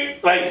Cam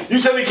ain't, like, you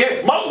tell me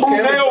Cam. Mark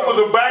Brunell was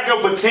a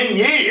backup for 10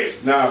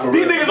 years. Nah, for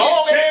real.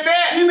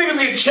 These niggas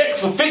get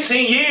checks for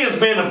 15 years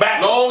being a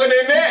backup. Longer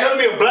than that. You telling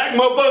me a black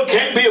motherfucker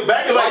can't be a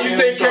backup? Why you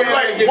think Cam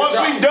like, once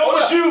we done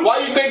with you? Why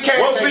you think Cam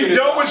Once we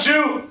done with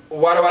you?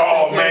 Why do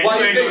I man,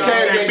 why you think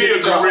Cam can't be a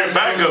career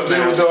backup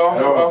now?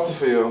 Off the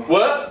field.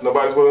 What?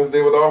 Nobody's willing to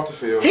deal with off the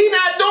field. He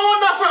not doing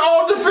nothing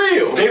on the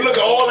field. They look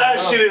at all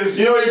that shit is.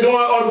 You know what he doing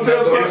on the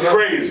field? It's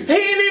crazy. He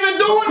ain't even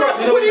doing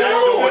nothing. What he doing?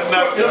 You know what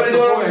he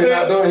doing on the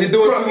field? He's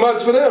doing too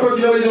much for them. You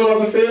know what he doing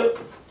on the field?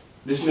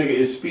 This nigga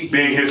is speaking.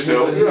 Being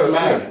himself.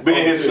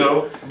 Being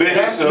himself.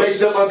 That makes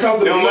them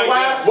uncomfortable. You know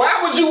why?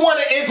 Why would you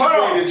want to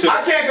integrate it?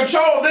 I can't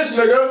control this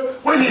nigga.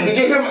 We need to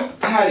get him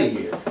out of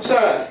here.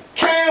 Son,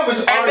 Cam was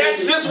and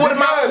that's just what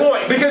my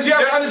point. Because you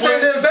have to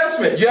understand the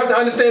investment. You have to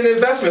understand the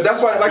investment.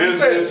 That's why, like you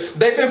said,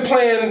 they've been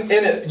playing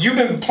in it. You've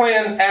been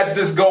playing at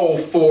this goal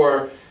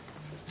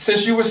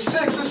since you were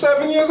 6 or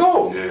 7 years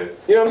old. Yeah.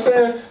 You know what I'm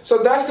saying?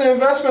 So that's the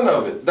investment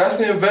of it. That's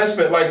the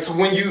investment. Like to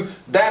when you,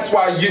 that's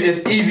why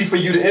it's easy for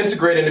you to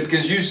integrate in it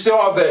because you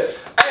saw that,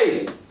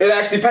 hey, it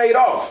actually paid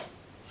off.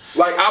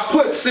 Like I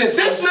put since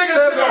this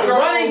nigga took a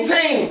running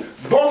team.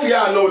 Both of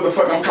y'all know what the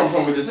fuck I'm coming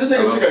from with this. This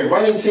nigga took a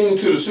running team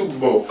to the Super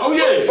Bowl. Oh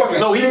yeah,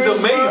 no, he's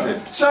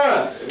amazing.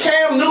 Son,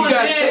 Cam Newton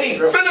did.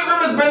 Phillip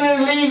Rivers been in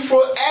the league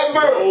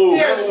forever. He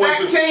has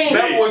stacked team.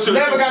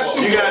 Never got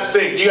Super Bowl.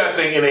 You gotta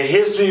think. In the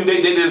history,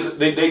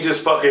 they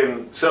just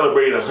fucking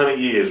celebrated 100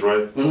 years,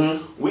 right?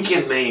 Mm-hmm. We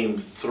can name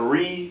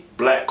 3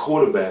 black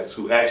quarterbacks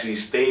who actually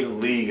stayed in the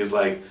league as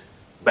like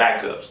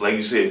backups. Like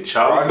you said,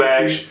 Charlie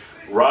Bash.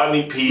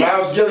 Rodney Peete,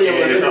 Miles Gilliam,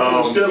 from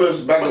the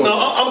Steelers back on.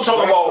 No, I'm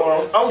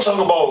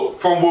talking about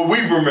from what we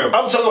remember.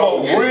 I'm talking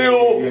about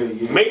real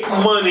make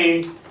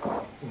money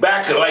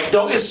backer. Like,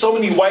 dog, it's so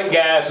many white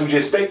guys who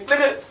just think,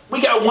 nigga,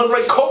 we got one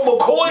right. Colt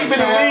McCoy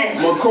been in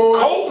the league.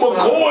 Colt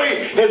McCoy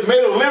has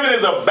made a living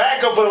as a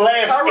backup for the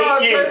last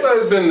 8 years. Tyrod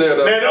Taylor's been there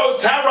though. Man, no,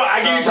 Tyrod,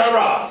 I give you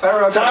Tyrod.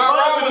 Tyrod's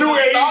the new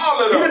age.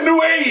 He's a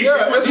new age.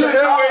 He's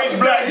a new age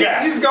black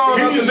guy. He's gone.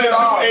 He's just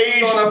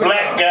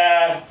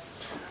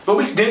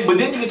But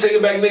then you can take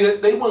it back,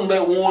 nigga. They wouldn't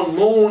let Warren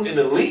Moon in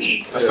the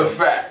league. That's a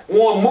fact.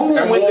 Warren Moon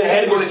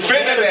had to go to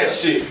spinning Canada. that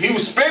shit. He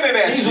was spinning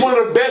that shit. He's one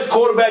of the best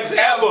quarterbacks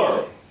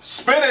ever.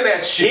 Spinning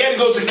that shit. He had to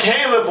go to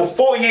Canada for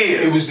 4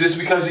 years. It was just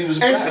because he was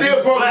And black.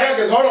 still broke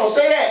records. Hold on,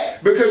 say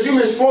that. Because you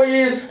missed 4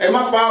 years, and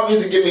my father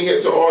used to give me hip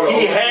to all the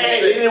He old had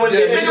shit. think about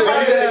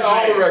this.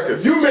 all the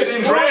records. You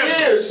missed 4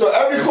 years, so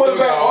every He still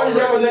quarterback, got all all these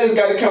the other niggas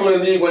got to come in the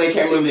league when they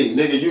came in the league.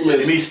 Nigga, you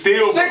missed And he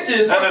still 6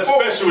 years. had a fuck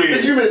 4. special year.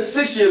 Nigga, you missed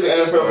 6 years of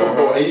NFL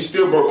football, and you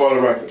still broke all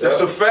the records. That's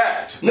a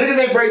fact. Niggas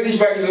ain't break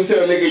these records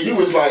until nigga you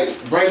was like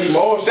Randy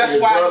Moss. That's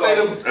why I say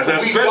That's how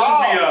special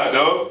we are,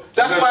 though.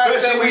 That's why I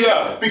say we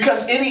are.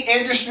 Because any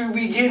industry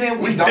we get in,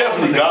 We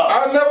definitely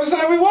gods. I never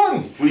said we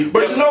won.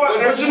 But you know what?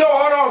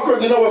 Hold on,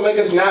 quick. You know what make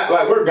us not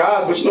like we're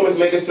God, but you know what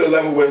make us to the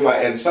level where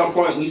like at some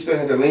point we still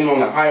have to lean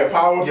on a higher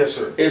power. Yes,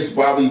 sir. It's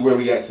why we where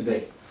we at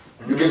today.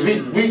 Because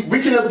we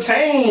can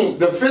obtain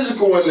the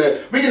physical and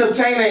we can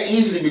obtain that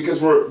easily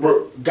because we're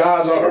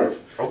gods on earth.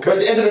 Okay. But at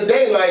the end of the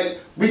day, like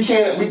we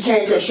can't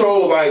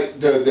control like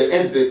the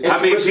How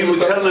many people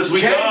telling us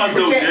we gods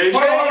though, Jay?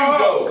 Hold on.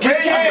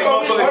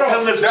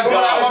 Telling us That's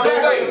what I want to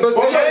say. But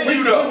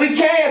we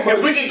can. But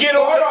if we can get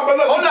on,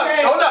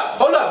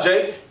 hold up,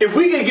 Jay. If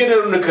we can get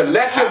on the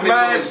collective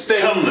mind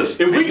state,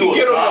 if we can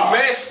get on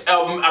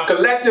the a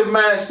collective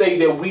mind state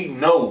that we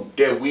know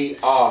that we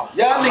are,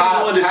 y'all niggas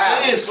don't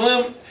understand,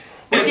 Slim.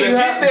 But you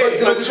have to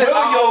niggas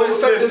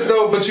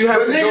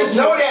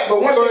know that,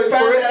 but once they find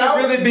for it that to out,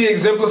 really be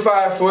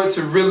exemplified, for it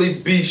to really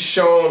be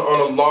shown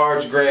on a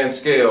large, grand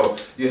scale,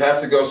 you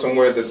have to go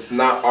somewhere that's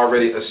not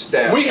already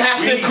established. we have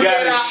to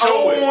create our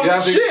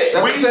own shit.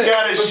 We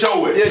gotta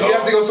show it. Yeah, you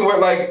have to go somewhere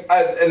like,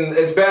 and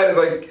it's bad.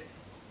 Like,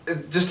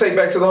 just take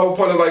back to the whole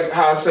point of like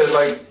how I said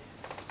like,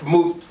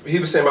 move. He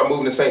was saying about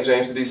moving to St.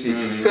 James to DC.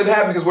 Couldn't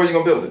happen because where you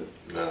gonna build it?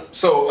 No.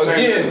 So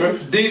again,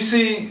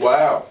 DC.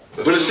 Wow.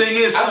 But the thing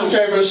is, I just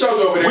came from the show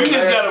over there. we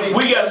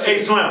got a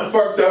Slim.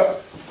 Fucked up.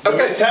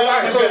 Okay, Tell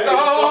right, him so,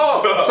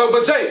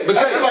 but Jay,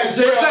 That's like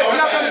jail. you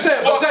have to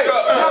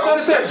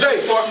understand, Jay,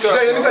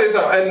 let me tell you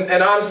something,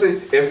 and honestly,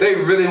 if they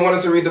really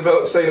wanted to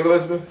redevelop St.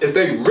 Elizabeth, if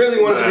they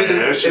really wanted to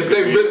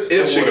redevelop,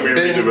 it would have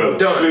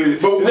been done.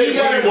 But we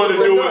gotta want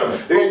to do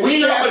it. But we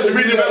have to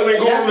redevelop and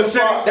go on the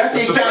city. That's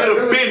the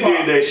accountability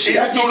part. That shit.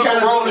 That's the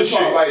accountability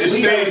part. Like, It's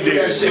we gotta staying do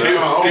there. that shit on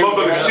our own.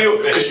 Motherfuckers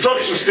still,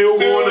 construction still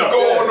going up.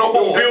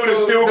 Building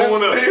still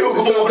going up.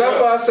 So that's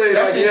why I say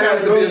like it has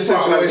to be a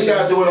situation. We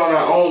gotta do it on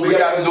our own. We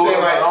gotta do it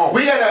on our own.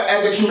 We gotta,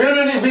 as a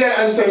community, we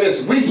gotta understand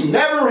this. We've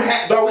never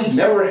had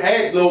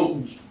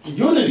no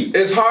unity.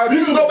 It's hard.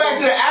 You can go back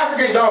to the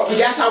African dog.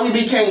 That's how we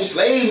became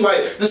slaves.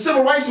 Like the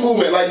civil rights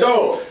movement. Like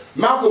dog,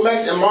 Malcolm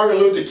X and Martin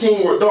Luther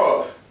King were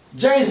dog.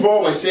 James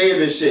Baldwin said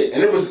this shit,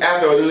 and it was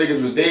after all the niggas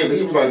was dead, but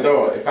he was like,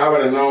 dog, if I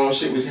would have known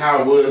shit was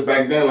how it was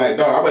back then, like,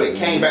 dog, I would have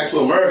came back to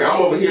America.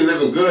 I'm over here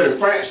living good in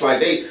France.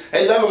 Like, they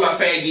loving my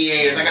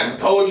faggy ass. I got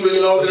the poetry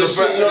and all this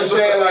shit, you know what I'm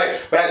saying?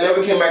 Like, but I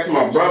never came back to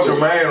my brothers.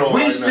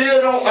 We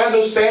still don't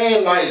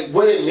understand, like,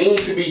 what it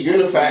means to be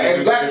unified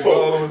as black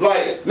folk.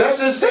 Like, let's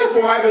just say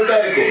for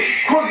hypothetical,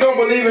 Crook don't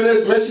believe in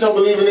this, Missy don't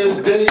believe in this,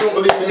 Denny don't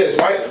believe in this,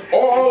 right?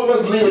 All of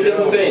us believe in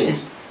different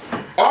things.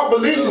 Our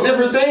beliefs in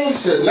different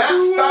things should not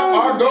stop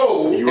our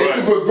goal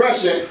into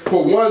progression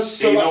for one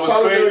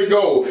solitary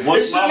goal.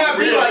 It should not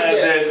be like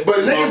that. But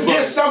niggas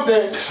get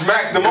something.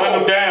 Smack them Gun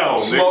them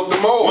down. Smoke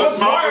them all. Once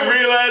Malcolm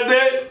realized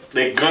that,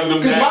 they gunned them down.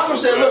 Because Malcolm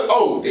said, look,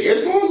 oh, the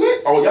Islam,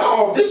 oh,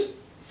 y'all off this?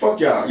 Fuck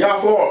y'all. Y'all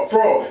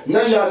fraud.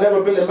 None of y'all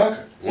never been to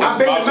Mecca. I've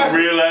been to Mecca.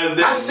 Realized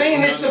that, I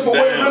seen this shit for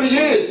what it really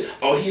is.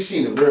 Oh, he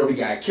seen the girl, we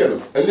gotta kill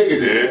him. A nigga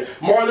did.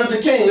 Martin Luther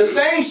King, the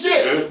same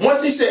shit.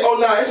 Once he said, oh,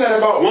 nah, it's not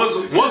about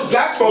once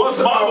black folks.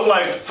 Once Martin was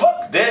like,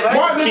 fuck that.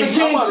 Martin Luther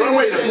King seen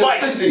this shit in the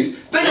 60s.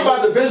 Think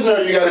about the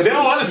visionary you gotta They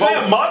don't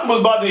understand. Martin was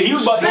about to, he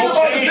was about to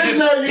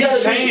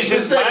change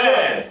his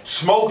mind.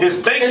 Smoke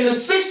his thinking. In the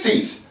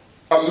 60s,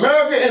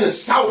 America in the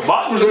South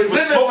Martin was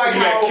living like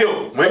how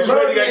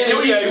America in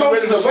the East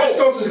Coast and the West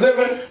Coast is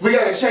living. We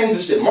gotta change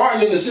this shit.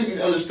 Martin in the 60s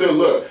understood,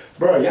 look,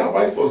 bro, y'all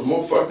white folks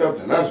more fucked up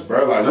than us,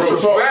 bro. Like, real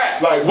talk.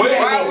 Like, why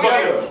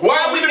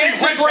are we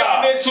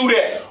integrating into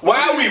that? Why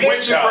are we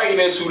integrating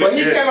into that? But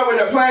he came up with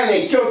a plan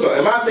and killed her.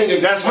 And my thing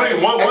is, that's right.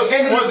 Once he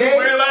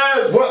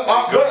realized, what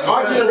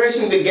our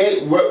generation today,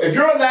 if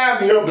you're alive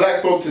and you're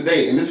black folk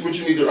today, and this is what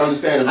you need to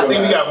understand. I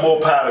think we got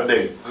more power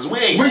today. Because we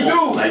ain't. We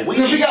do.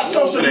 Because we got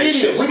social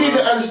media. We need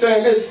to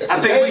understand this. I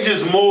think we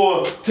just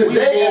more.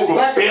 Today as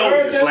black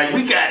Americans, like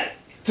we got it.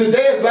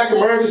 Today as black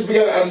Americans, we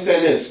got to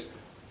understand this.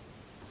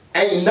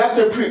 Ain't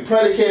nothing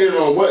predicated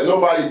on what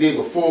nobody did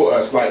before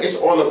us. Like, it's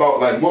all about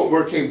like what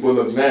we're capable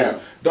of now.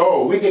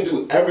 Dog, we can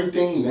do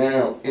everything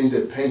now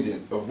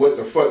independent of what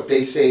the fuck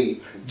they say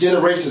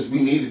generations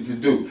we needed to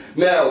do.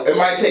 Now, it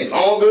might take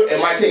longer, it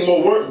might take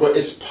more work, but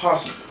it's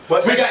possible.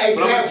 But we got examples.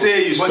 But I'm gonna tell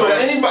you, so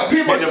anybody,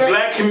 people in the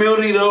black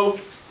community though,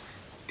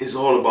 it's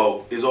all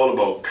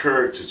about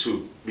character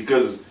too.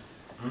 Because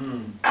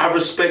I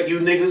respect you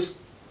niggas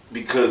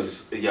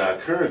because of y'all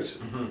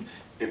character.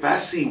 If I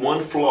see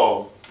one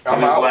flaw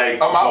And it's like,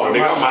 I'm out.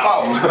 nigga, I'm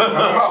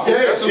out. Yeah,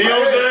 That's You know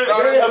what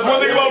I'm saying? That's one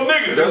thing about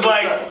niggas. That's It's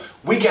like,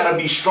 we gotta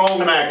be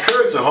strong in our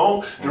character,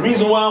 home. The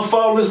reason why I'm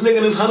following this nigga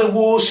and this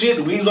Honeywood shit,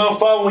 the reason I'm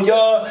following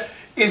y'all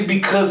is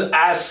because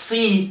I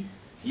see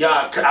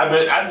y'all.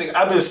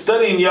 I've been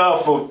studying y'all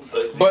for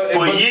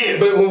years.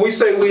 But when we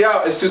say we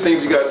out, it's two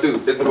things you gotta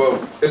do.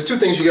 It's two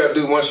things you gotta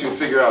do once you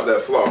figure out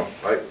that flaw,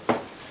 right?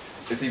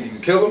 It's either you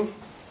kill them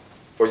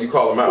or you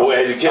call them out. Or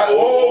educate.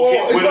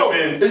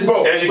 It's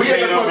both.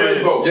 Educate them.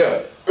 It's both.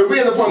 Yeah. We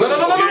in the point.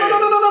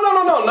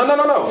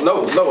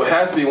 No, it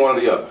has to be one or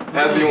the other. It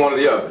has to be one or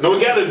the other. No,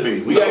 it gotta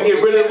be. We gotta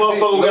get rid of that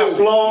motherfucker who got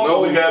flaws.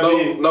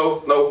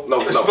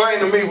 No. Explain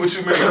to me what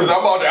you mean, because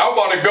I'm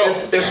about to go.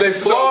 If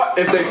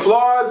they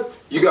flawed,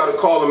 you gotta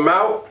call them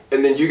out,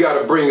 and then you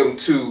gotta bring them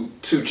to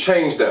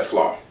change that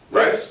flaw,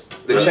 right? Yes.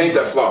 They change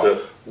that flaw. Yeah.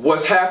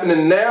 What's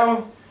happening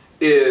now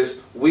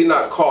is we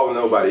not calling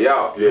nobody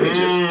out. Yeah. We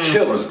just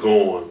kill It's them.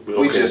 going.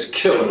 We just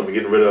kill them. We're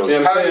getting rid of You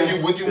know them. what I'm How do saying?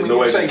 you, what you, There's when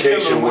no you say kill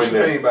education them, what when you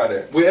that- mean by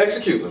that? We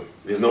execute them.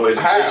 There's no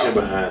education How?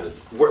 behind it.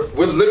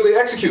 We're literally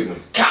executing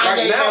them.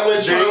 Kanye met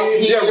with Trump,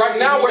 he right didn't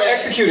now see we're that.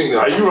 executing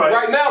them. Are you right?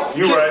 Right now,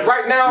 You kid, right.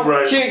 Right now, You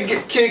right.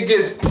 kid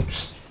gets,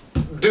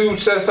 dude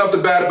says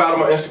something bad about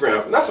him on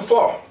Instagram. And that's a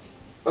flaw.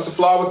 That's a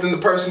flaw within the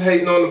person,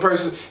 hating on the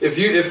person. If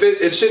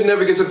it should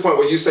never get to the point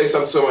where you say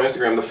something to him on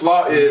Instagram. The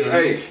flaw is,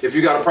 hey, if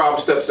you got a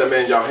problem, step to that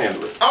man, y'all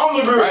handle it. I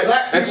don't agree with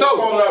black people. And so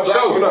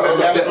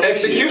the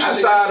execution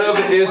side of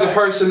it is the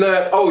person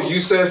that, oh, you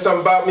said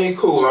something about me,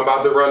 cool, I'm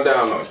about to run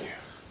down on you.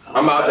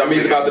 I'm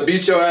either about to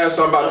beat your ass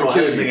or I'm about to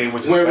kill you.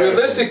 When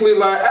realistically,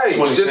 like, hey,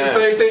 just the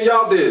same thing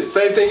y'all did,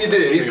 same thing you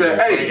did. He said,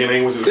 hey, did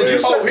you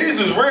say? Oh, he's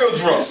a real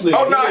drunk.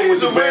 Oh, no,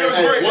 he's a real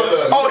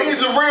drinker. Oh,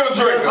 he's a real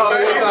drinker.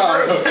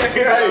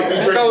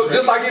 Hey, so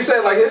just like he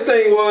said, like his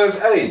thing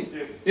was, hey,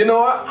 you know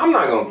what? I'm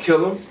not gonna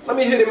kill him. Let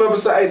me hit him up and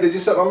say, hey, did you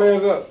set my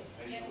man's up?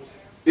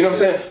 You know what I'm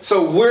saying?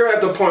 So we're at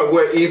the point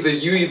where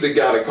you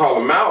gotta call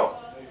him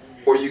out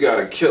or you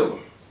gotta kill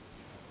him.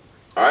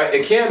 All right?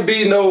 It can't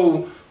be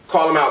no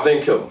call him out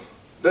then kill him.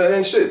 That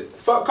ain't shit.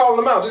 Fuck calling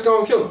him out. Just go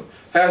and kill him.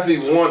 Has to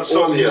be one.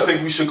 So or the you other.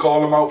 think we should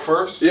call him out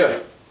first? Yeah,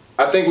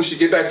 I think we should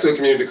get back to a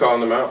community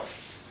calling them out.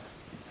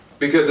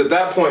 Because at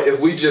that point, if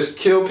we just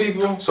kill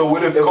people, So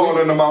what if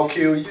calling them out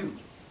kill you?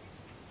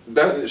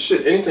 that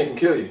shit, anything can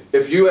kill you.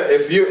 If you're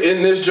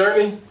in this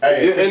journey,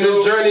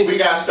 we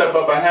gotta step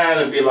up behind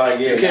and be like,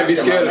 yeah, you can't be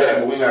scared of that.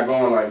 But we're not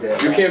going like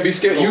that. You can't be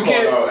scared. You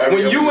can't.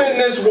 When you in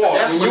this walk,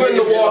 when you in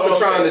the walk of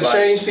trying to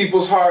change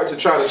people's hearts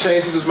and trying to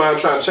change people's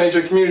minds, trying to change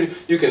your community,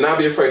 you cannot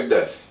be afraid of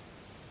death.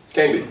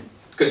 Can't be,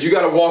 because you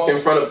got to walk in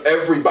front of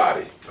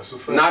everybody. That's a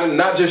fact.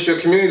 Not just your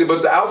community,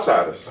 but the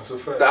outsiders. That's a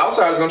fact. The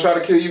outsiders gonna try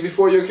to kill you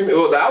before your community.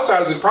 Well, the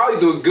outsiders will probably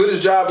do a good as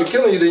job of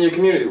killing you than your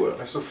community will.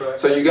 That's a fact.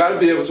 So you got to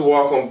be able to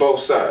walk on both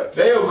sides.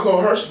 They'll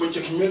coerce with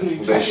your community.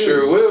 They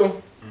sure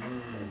will.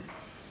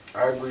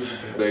 I agree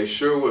with that. They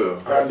sure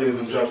will. I did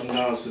them dropping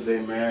knowledge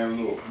today,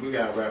 man. Look, we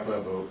gotta wrap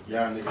up, bro.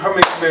 Y'all niggas. How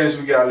many minutes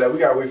we got left? We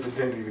gotta wait for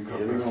Denny to Yeah,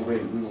 come. we gonna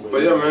wait.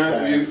 But yeah,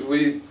 man,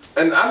 we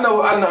and I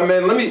know,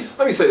 man. Let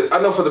me say this. I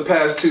know for the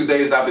past 2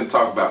 days I've been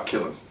talking about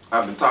killing.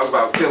 I've been talking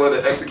about killing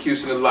and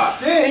execution a lot.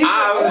 Yeah, he been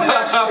on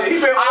that shit. He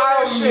been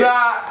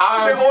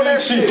on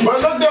that shit.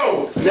 But look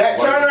though, that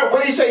Turner, what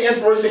did he say?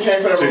 Inspiration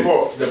came from the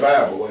report, the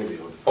Bible.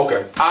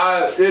 Okay.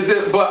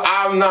 But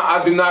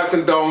I do not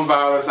condone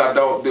violence. I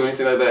don't do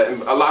anything like that.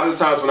 And a lot of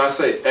the times when I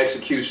say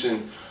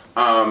execution,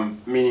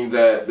 meaning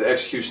that the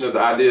execution of the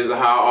ideas of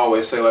how I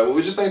always say, like, well,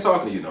 we just ain't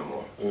talking to you no more.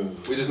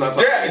 We just not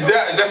talking.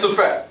 That's a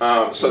fact.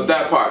 So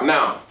that part.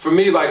 Now, for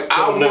me, like,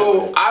 I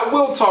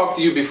will talk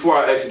to you before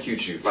I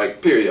execute you.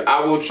 Like, period.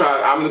 I will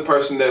try. I'm the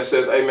person that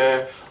says, hey,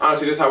 man,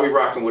 honestly, this is how we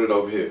rocking with it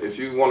over here. If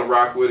you want to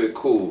rock with it,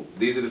 cool.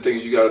 These are the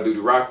things you got to do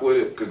to rock with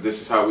it, because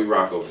this is how we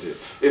rock over here.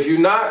 If you're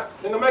not,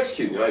 then I'm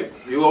executing you. Like,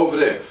 you over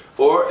there.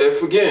 Or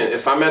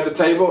if I'm at the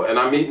table and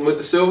I'm eating with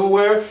the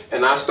silverware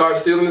and I start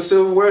stealing the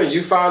silverware and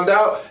you find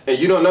out and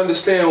you don't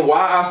understand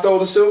why I stole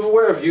the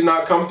silverware, if you're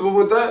not comfortable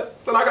with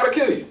that, then I got to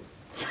kill you.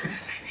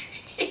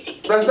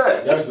 That's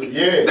that. That's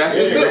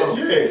just it.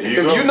 Yeah.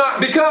 If you're not,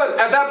 because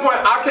at that point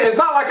it's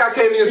not like I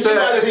came to you and said, you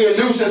might be a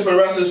nuisance for the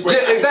rest of this week.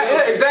 Yeah,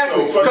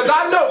 exactly. Because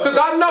I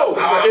know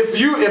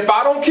if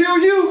I don't kill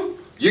you,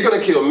 you're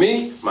gonna kill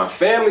me, my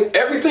family,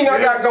 everything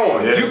I got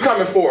going. You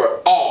coming for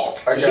it all.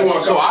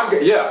 So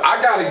I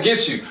gotta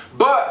get you.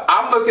 But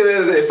I'm looking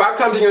at it, if I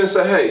come to you and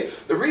say, hey,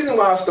 the reason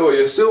why I stole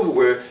your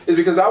silverware is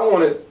because I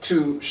wanted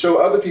to show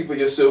other people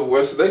your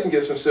silverware so they can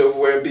get some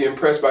silverware and be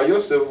impressed by your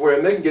silverware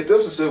and they can get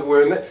them some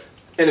silverware.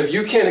 And if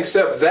you can't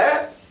accept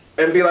that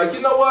and be like,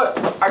 you know what,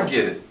 I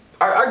get it.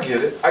 I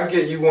get it. I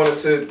get you wanted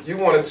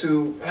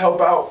to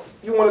help out.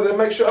 You wanted to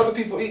make sure other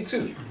people eat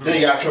too. Then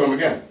you gotta kill them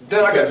again.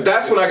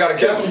 That's when I gotta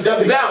kill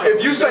them. Now,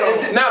 if you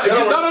say, no.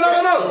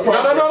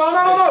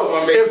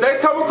 If they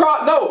come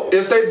across,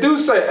 if they do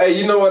say, hey,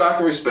 you know what, I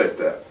can respect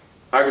that.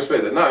 I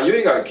respect that. Nah, you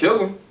ain't gotta kill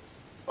them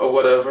or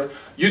whatever.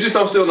 You just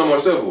don't steal no more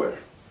silverware.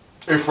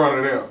 In front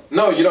of them.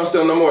 No, you don't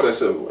steal no more of that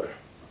silverware.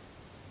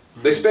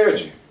 They spared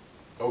you.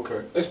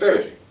 Okay. They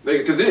spared you.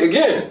 Because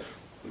again,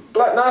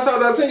 Black 9 times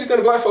out of 10, you stand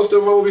the black folks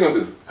still vote. What we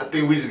gonna do? I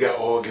think we just got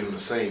all get on the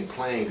same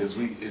plane because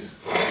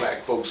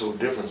black folks so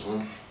different,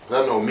 man.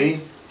 I know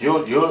me.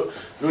 Your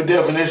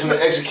definition of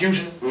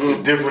execution is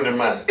different than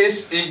mine. You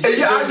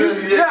have to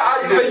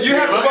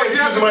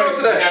go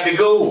to that. Got to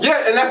go.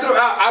 Yeah, and that's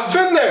I've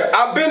been there.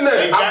 I've been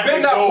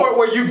that point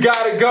where you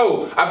gotta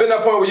go. I've been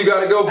that point where you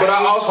gotta go. But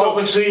I also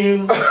talking to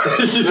you.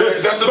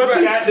 That's a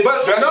fact.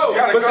 But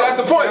that's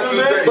the point.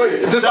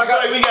 But just like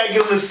we gotta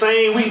get on the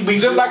same.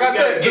 Just like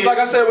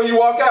I said when you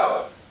walk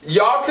out.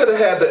 Y'all could have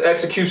had the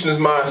executioner's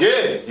mindset.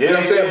 Yeah, you know what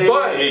I'm saying?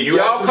 But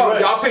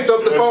y'all picked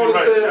up the phone and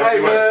said, "Hey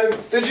man,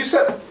 did you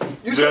set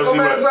my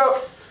man's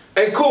up?"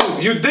 And cool,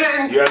 you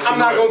didn't. I'm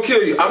not gonna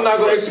kill you. I'm not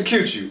gonna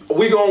execute you.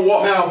 We gonna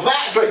walk. Now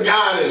that's the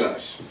God in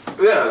us.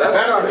 Yeah,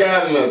 that's the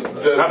God in us.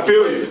 I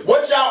feel you.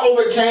 What y'all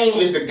overcame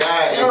is the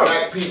God in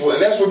black people,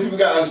 and that's what people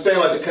gotta understand,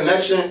 like the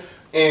connection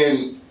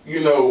in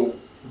the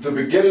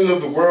beginning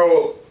of the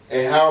world.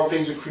 And how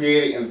things were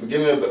created in the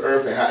beginning of the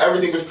earth and how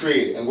everything was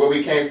created and where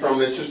we came from,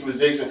 this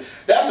civilization.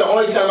 That's the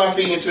only time I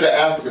feed into the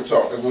Africa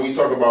talk, is when we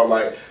talk about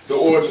like the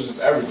origins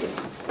of everything.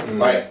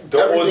 Like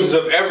the origins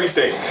of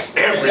everything.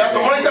 That's the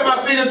only time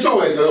I feed into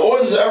it. So the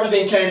origins of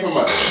everything came from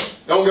us.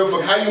 Don't give a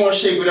fuck how you want to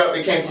shape it up,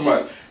 it came from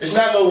us. It's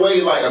not no way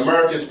like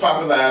America's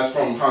popularized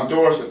from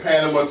Honduras to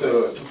Panama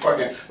to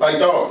fucking, like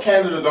dog,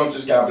 Canada don't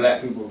just got black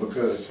people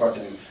because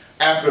fucking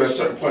after a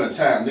certain point of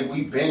time,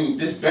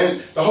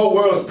 the whole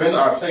world's been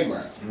our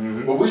playground.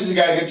 But we just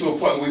gotta get to a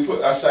point where we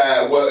put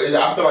aside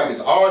I feel like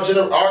it's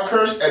our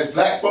curse as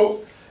black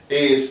folk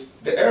is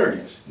the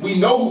arrogance. We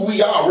know who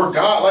we are. We're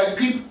God-like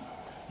people.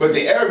 But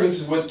the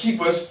arrogance is what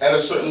keep us at a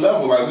certain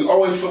level. Like we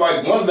always feel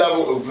like one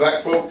level of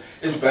black folk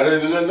is better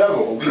than another.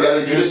 Or we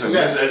gotta do this and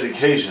that.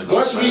 Miseducation.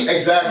 Once we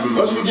get past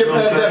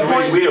that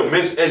point, we are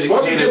miseducated.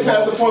 once we get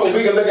past the point where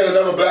we can look at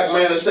another black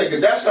man and say,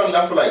 because that's something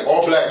I feel like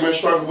all black men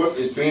struggle with,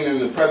 is being in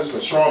the presence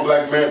of strong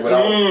black men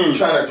without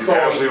trying to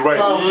cause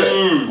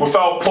conflict.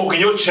 Without poking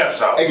your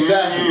chest out.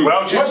 Exactly.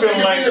 Without you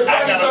feeling like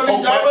I gotta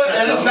poke my chest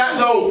and it's not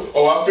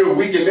I feel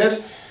weak in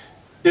this.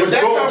 It's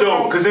growth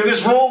though, because in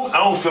this room, I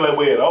don't feel that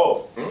way at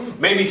all.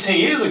 Maybe 10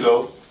 years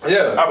ago,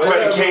 I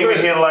probably came in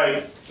here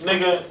like,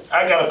 nigga,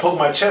 I gotta poke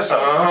my chest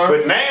out.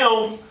 But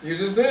now, you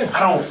just did.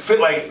 I don't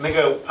feel like,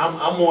 nigga,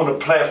 I'm on a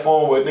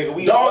platform where, nigga,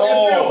 we all.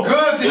 It feel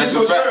good to get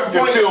to a certain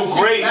point. It feel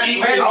great.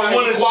 I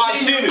want to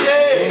see it.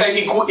 It's like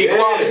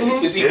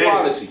equality. It's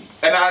equality.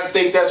 And I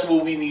think that's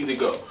where we need to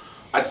go.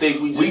 I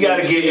think we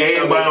gotta get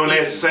everybody on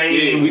that same.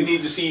 Yeah, we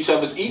need to see each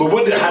other's equal.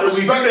 But how do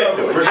we do that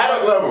though?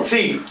 Respect level.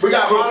 See, we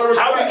got moderate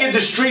respect. How we get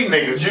the street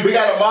niggas? We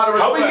got a moderate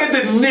respect. How we get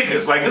the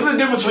niggas? Like, there's a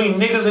difference between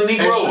niggas and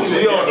Negroes.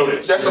 We all know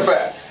this. That's a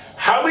fact.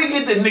 How we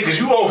get the niggas?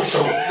 You always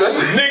talk.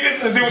 Niggas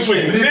is the difference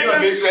between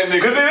niggas.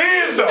 Because it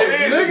is though. It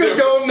is. Niggas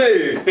gon'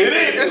 nigga. It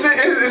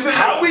is.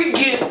 How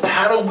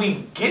do we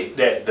get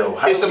that though?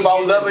 It's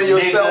about loving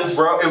yourself,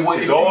 bro. And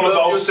it's all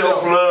about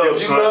self-love.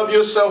 If you love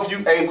yourself,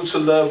 you able to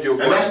love your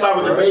brother. And that's not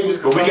what the babies.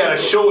 But we gotta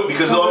show it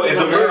because it's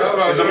a mirror.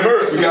 It's a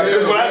mirror.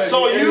 Because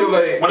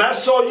when I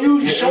saw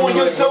you showing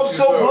yourself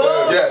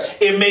self-love,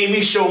 it made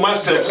me show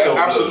myself self-love.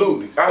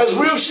 Absolutely. That's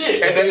real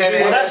shit. And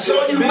when I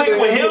saw you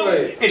link with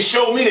him, it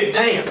showed me that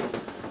damn.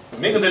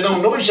 Niggas that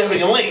don't know each other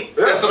can link.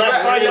 That's when I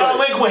saw y'all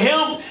link with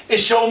him, it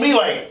showed me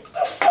like, the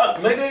fuck,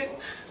 nigga?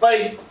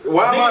 Like,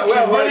 why am I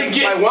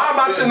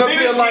sitting up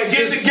here like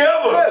get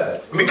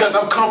together? Because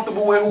I'm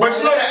comfortable with who. But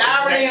you know the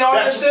irony in all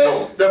this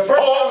shit? The first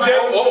time hold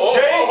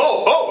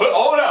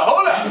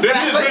up. Did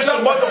I say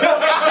something?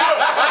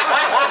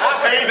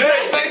 Hey, did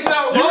I say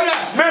something? You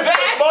just missed the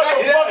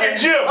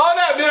motherfucking gym. Hold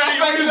up, did I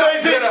say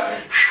something?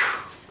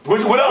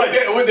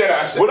 What did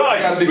I say? What are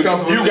you? You gotta be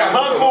comfortable. You got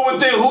comfortable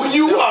with who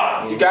you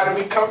are. You gotta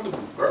be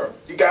comfortable, bro.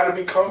 You gotta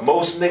be comfortable.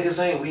 Most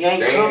niggas ain't. We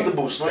ain't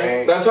comfortable,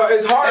 Slim. That's how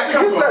it's hard to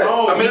get that.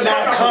 I mean, it's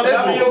not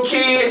comfortable. Your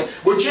kids,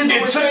 what you do?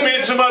 It took me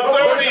into my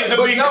 30s to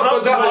be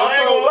comfortable.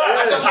 I ain't gonna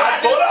lie.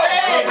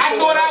 I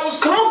thought I was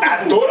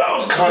comfortable.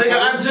 Nigga,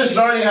 I'm just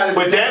learning how to.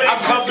 But that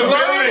ain't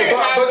comfortability.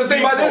 But the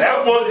thing about this,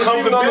 that wasn't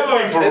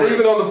comfortability for real. And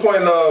even on the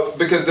point of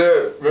because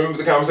remember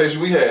the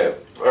conversation we had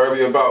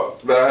earlier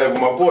about that I had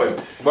with my boy.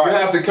 Right.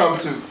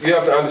 You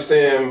have to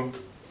understand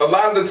a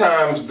lot of the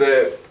times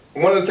that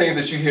one of the things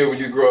that you hear when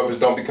you grow up is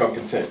don't become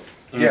content.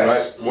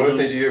 Yes. Right? One of the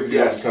things you hear when you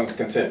don't become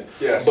content.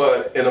 Yes.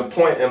 But in a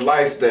point in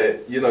life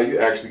that you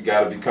actually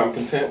got to become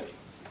content.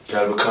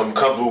 Got to become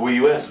comfortable where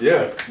you at.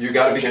 Yeah, you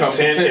got to become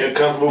content and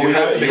comfortable where you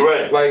at. You're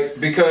right. Like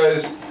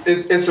because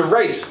it's a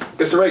race.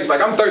 It's a race.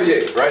 Like I'm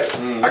 38, right?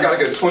 I got a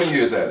good 20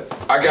 years at it.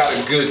 I got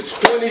a good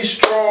 20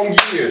 strong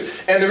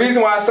years. And the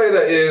reason why I say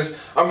that is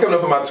I'm coming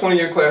up in my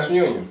 20-year class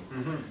reunion.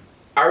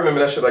 I remember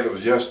that shit like it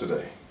was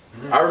yesterday.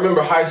 I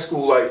remember high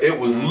school like it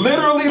was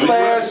literally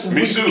last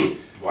week. Me too.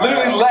 Wow.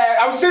 Literally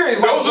I'm serious.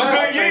 Those are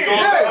good years.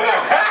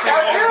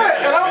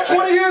 Yeah. And I'm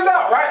 20 years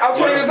out, right? I'm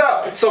 20 years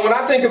out. So when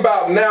I think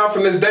about now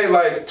from this day,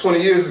 like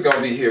 20 years is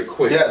gonna be here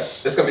quick.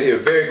 Yes. It's gonna be here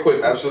very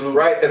quick. Absolutely.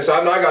 Right? And so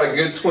I know I got a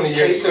good 20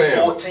 years span.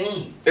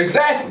 14.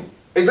 Exactly.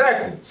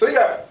 So you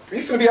got you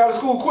finna be out of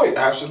school quick.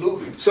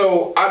 Absolutely.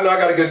 So I know I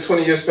got a good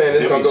 20-year span.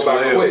 It's gonna go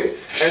by quick.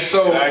 And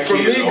so for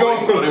me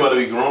going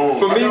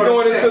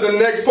into the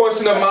next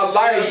portion of my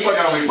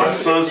life, my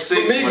son's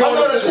 6.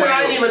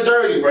 I ain't even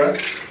 30, bro.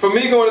 For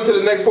me going into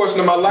the next portion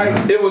of my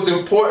life, it was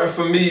important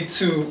for me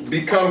to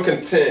become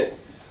content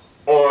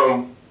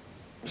on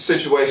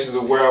situations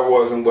of where I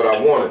was and what I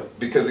wanted.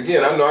 Because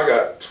again, I know I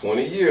got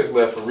 20 years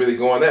left of really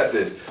going at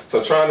this.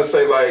 So trying to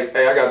say like,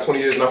 hey, I got 20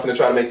 years and I'm finna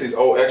try to make these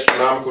old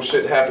astronomical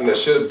shit happen that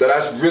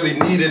I really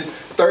needed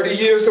 30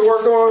 years to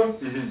work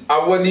on,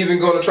 I wasn't even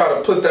gonna try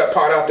to put that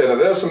part out there. Now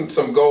there's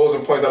some goals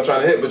and points I'm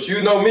trying to hit, but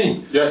you know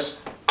me.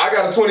 Yes. I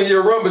got a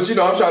 20-year run, but you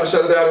know I'm trying to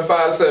shut it down in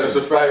 5 to 7. That's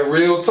a fact. Like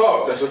real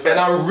talk. That's a fact. And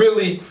I'm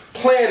really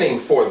planning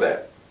for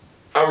that.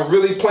 I'm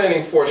really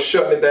planning for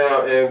shutting it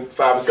down in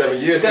 5 to 7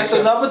 years. That's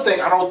another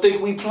thing. I don't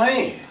think we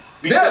playing.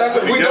 Yeah, that's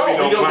what we don't.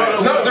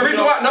 No, the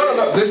reason why.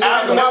 No. This is the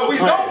reason why we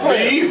don't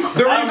play.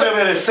 The reason.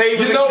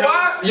 You know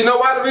why? You know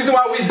why? The reason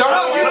why we don't.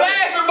 You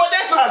laughing, but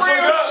that's some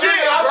real shit,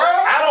 bro.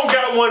 I don't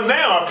got one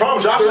now. I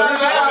promise you. I'm not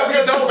saying I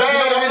never play.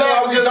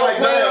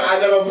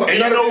 And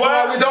you know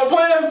why we don't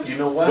play him? You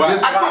know why?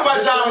 I quit my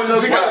job with no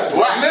sweat.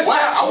 Listen,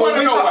 I want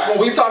to know why.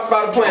 When we talked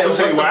about a plan, what's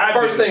the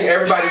first thing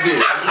everybody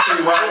did? I'll tell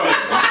you why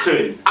I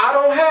did.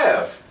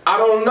 I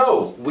don't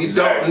know. We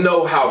don't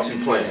know how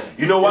to plan.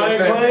 You know why I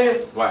ain't playing?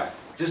 Why?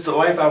 Just the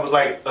life I was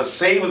like, a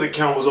savings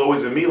account was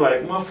always in me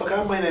like, motherfucker,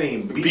 I might not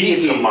even be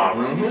here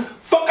tomorrow.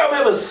 Fuck, I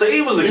have a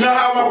savings account. You know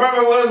how my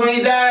brother was when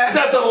he died?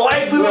 That's the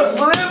life we was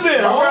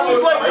living. I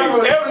was like,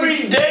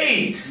 every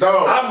day,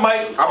 I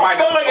might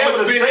feel like I have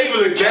a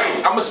savings account.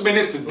 I'm gonna spend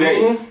this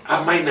today.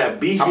 I might not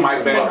be here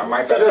tomorrow. I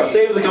might a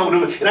savings account,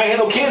 and I had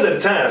no kids at the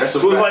time. So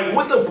it was like,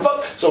 what the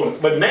fuck? So,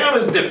 but now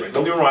it's different.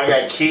 Don't get me wrong, I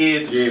got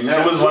kids. So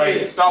it's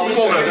like, we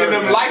gonna get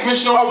them life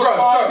insurance.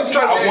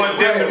 I want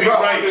them to be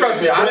right.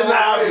 Trust me, I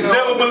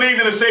never believed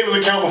in a savings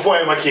account before I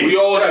had my kids.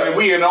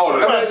 We in order.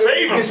 I'm not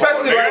saving.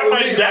 Especially I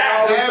might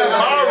die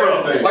tomorrow.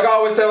 Like I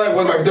always say, like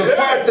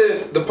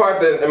the part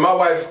that, and my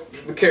wife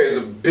carries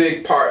a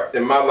big part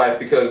in my life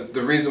because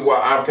the reason why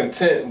I'm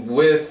content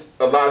with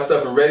a lot of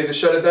stuff and ready to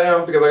shut it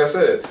down, because like I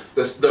said,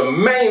 the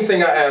main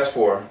thing I asked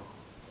for,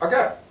 I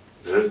got.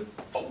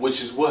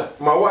 Which is what?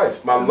 My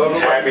wife, my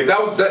loving wife.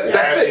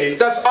 That's it.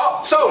 That's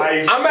all. So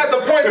I'm at the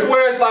point to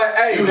where it's like,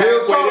 hey,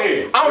 real talk.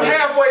 I'm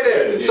halfway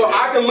there. So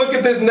I can look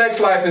at this next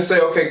life and say,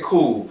 okay,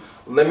 cool.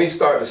 Let me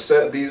start to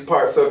set these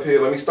parts up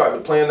here. Let me start to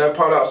plan that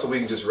part out so we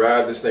can just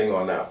ride this thing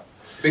on out.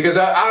 Because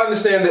I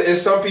understand that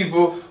it's some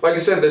people, like I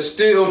said, they're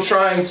still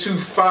trying to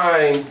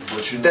find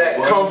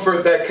that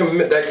comfort, that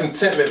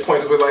contentment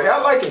point. We're like,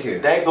 I like it here.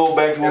 That go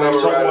back to what I'm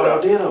talking about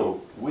out there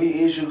though. Where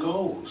is your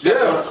goals?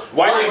 Yeah.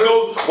 Why your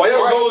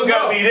goals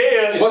gotta be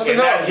there? What's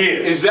enough?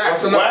 Here?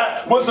 Exactly.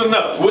 What's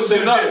enough? What's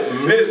enough?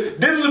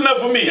 This is enough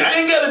for me. I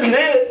ain't gotta be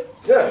there.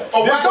 Yeah.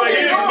 Oh, this right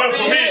here is enough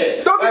for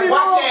me. Don't get me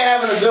wrong. Why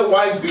can't having a good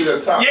wife be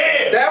the top?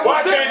 Yeah.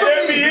 Why can't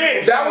that be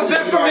it? That was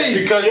it for me.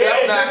 Because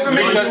that's not for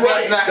me. Because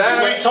that's not.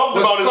 We talked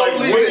about it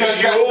like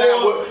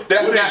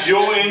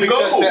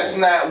that's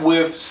not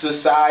with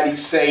society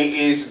say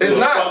is. It's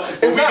not.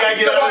 It's not.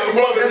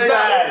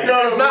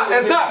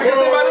 It's not because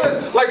think about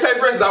this. Like, take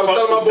for instance, I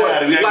was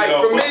telling my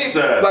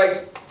boy,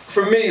 like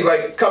for me,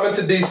 like coming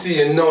to DC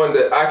and knowing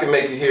that I can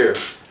make it here.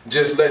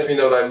 Just lets me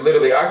know that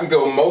literally I can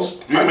go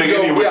most. I can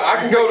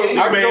go to 80%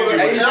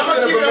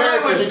 of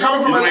America. You're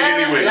coming from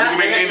Atlanta.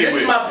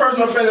 This is my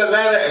personal friend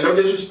Atlanta, and no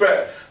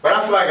disrespect, but I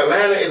feel like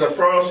Atlanta is a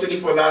fraud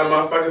city for a lot of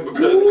motherfuckers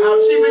because how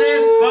cheap it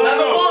is. Not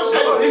the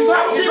bullshit. He's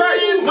not cheap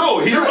it is. No,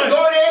 he's you can go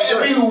there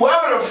and be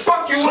whoever the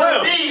fuck you want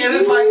to be, and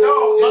it's like,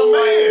 dog, it's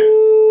man.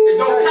 It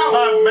don't count.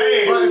 My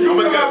man. But if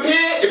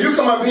you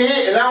come up here,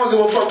 and I don't give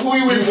a fuck who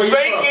you is, where you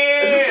from.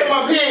 If you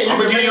come up here,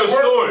 I'm gonna give you a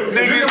story.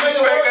 Niggas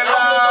faking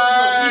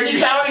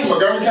County,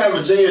 Montgomery County,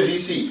 Virginia,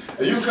 DC.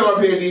 And you come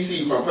up here in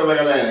DC from Plymouth,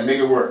 Atlanta, and make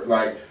it work.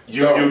 Like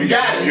you got it. You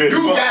got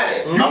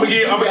it. I'm gonna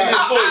give you a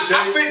story, Jay.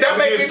 I'm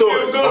gonna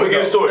give you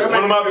a story.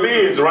 One of my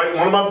bids, right?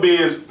 One of my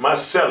bids, my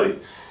celly,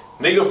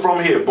 nigga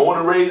from here, born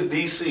and raised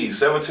DC,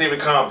 17th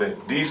and Compton,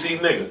 DC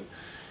nigga.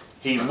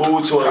 He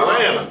moved to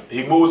Atlanta.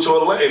 He moved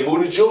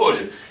to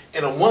Georgia.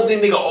 And the one thing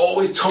nigga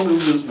always told me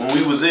when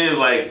we was in,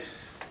 like,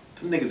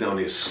 them niggas down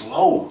there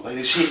slow. Like,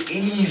 this shit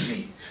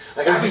easy.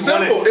 Like, it's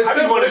simple. It's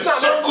simple. It's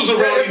circles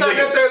around these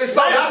niggas. It's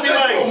not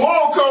necessarily slow.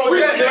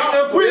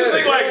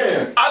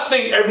 I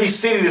think every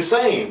city the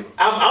same.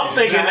 I'm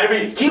thinking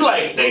he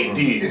like they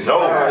did.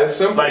 No, it's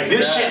simple. Like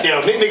this shit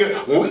down there,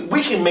 nigga.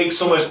 We can make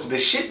so much. The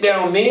shit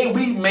down there,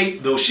 we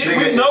make the shit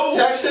we know.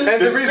 Texas,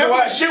 and the reason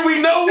why shit we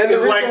know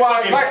is like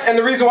and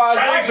the reason why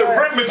it's like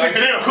arithmetic to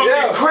them.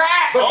 Cooking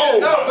crack. No,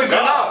 niggas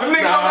know how to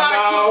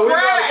cook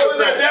crack.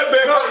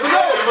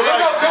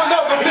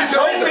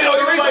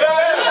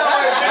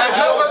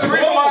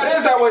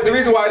 way, the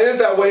reason why it is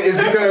that way is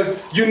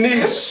because you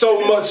need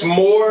so much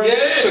more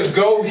to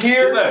go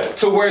here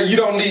to where you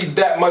don't need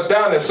that much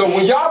down there. So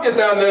when y'all get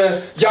down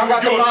there, y'all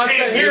got the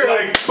mindset here,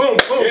 like boom,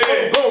 boom,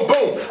 boom, boom,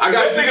 boom. I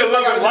got niggas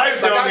living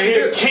life down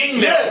here,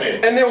 king down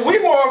there. And then we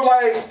more of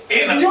like,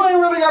 you ain't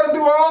really got to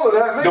do all of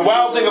that. The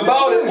wild thing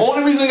about it,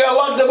 only reason we got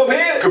locked up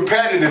here,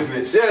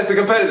 competitiveness. Yeah, it's the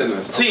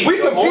competitiveness. See, we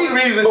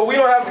compete, but we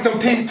don't have to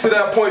compete to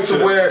that point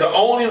to where. The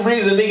only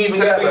reason nigga even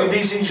got in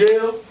DC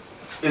jail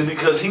is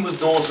because he was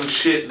doing some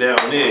shit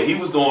down there. He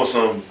was doing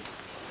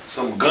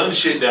some gun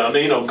shit down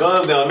there. You know,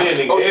 guns down there,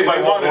 nigga.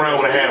 Everybody walking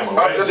around with a hammer,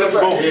 right?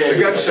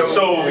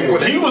 So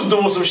he was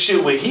doing some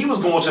shit where he was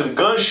going to the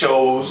gun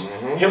shows,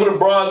 him and the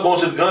broad going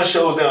to the gun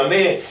shows down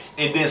there,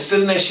 and then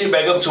sending that shit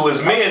back up to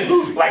his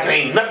men like it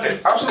ain't nothing.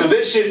 Because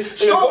that shit,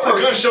 go to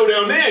the gun show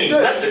down there ain't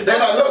nothing. They're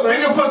like, look,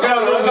 nigga put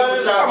guns on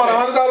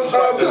the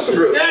 $100 pistol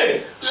grip.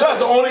 Yeah. So that's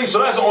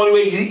the only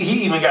way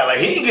he even got, like,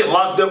 he didn't get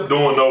locked up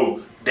doing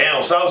no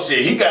down south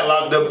shit. He got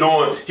locked up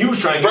doing, he was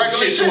trying to get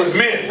shit to his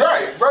men.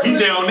 Right. He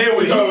down there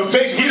with,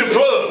 he the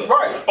plug.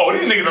 Right. Oh,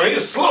 these niggas are here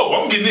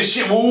slow. I'm getting this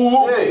shit,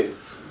 woo. Hey.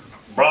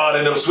 Broad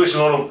ended up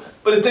switching on him.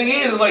 But the thing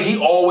is like, he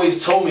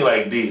always told me,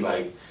 like, D,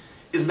 like,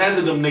 it's not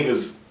that them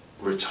niggas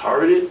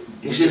retarded.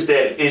 It's just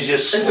that it's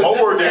just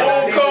slower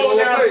down. It's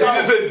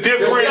just a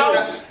different.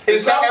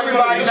 It's not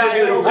everybody not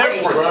in a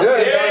race.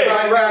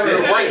 Yeah,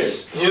 in a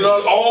race. You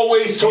know,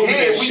 always told me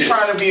that we shit.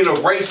 trying to be in a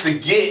race to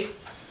get.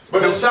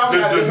 But the South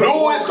got the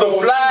newest, the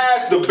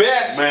flies, the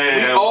best.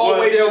 Man, we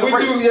always we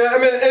do. Yeah, I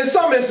mean, in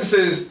some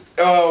instances,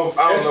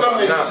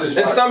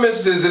 in some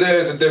instances, it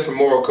is a different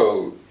moral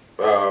code.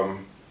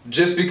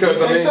 Just because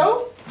you think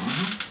so?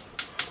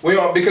 We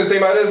don't, because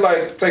think about it, is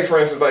like, take for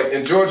instance, like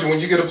in Georgia, when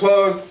you get a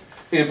plug,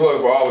 he need a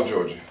plug for all of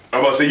Georgia. I'm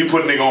about to say, you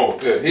put a nigga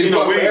on. Yeah, he need a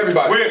plug for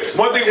everybody.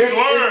 One thing we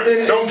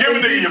learned, don't give a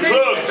nigga your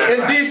plug.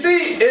 In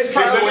DC, it's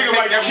probably that nigga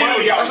might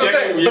kill y'all.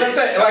 But I'm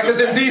saying, like, cause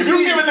in DC, if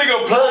you give a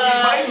nigga a plug,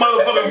 he might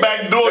motherfucking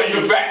backdoor you.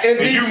 In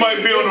DC, you might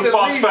be on the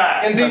Fox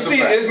 5. In DC,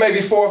 it's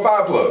maybe 4 or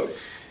 5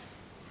 plugs.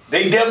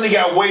 They definitely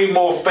got way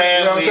more family.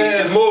 You know what I'm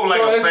saying? It's more like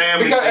a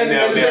family because, thing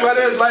down the thing about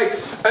it is like,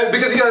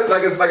 because you got,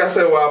 like I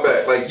said a while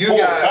back, like you 4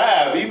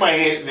 got 5, you might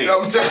hit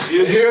nigga.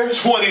 Here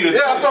 20 to yeah,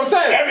 that's what I'm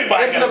saying.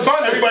 Everybody it's an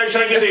abundance. Everybody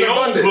trying to get their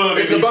own plug.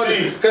 It's an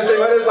abundance. Because the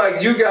thing about it is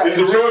like you got it's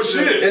the real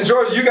shit. In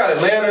Georgia, you got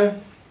Atlanta.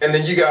 And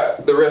then you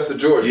got the rest of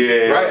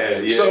Georgia,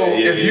 right? So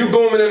if you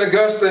booming in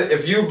Augusta,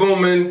 if you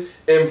booming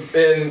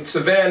in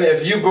Savannah,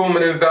 if you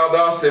booming in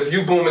Valdosta, if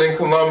you booming in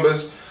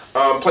Columbus,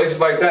 places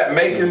like that,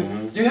 Macon,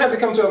 you had to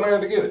come to Atlanta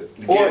to get it.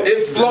 Or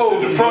it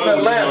flowed from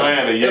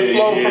Atlanta. It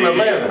flowed from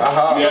Atlanta.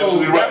 So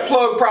that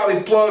plug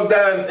probably plugged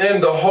down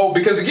in the whole,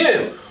 because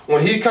again,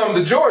 when he come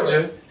to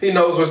Georgia, he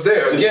knows what's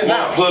there. Again,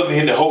 now plugged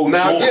in the whole.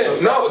 Now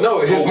again,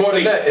 no, here's more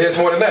than that. Here's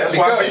more than that. That's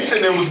why Beach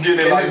and them was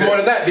getting it like that. Here's more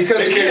than that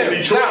because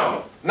again,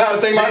 now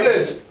the thing about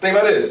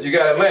this, you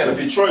got Atlanta.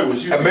 Detroit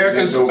was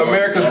America's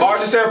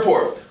largest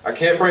airport. I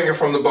can't bring it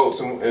from the boats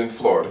in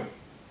Florida.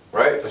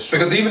 Right?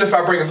 Because even if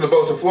I bring it from the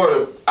boats in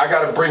Florida, I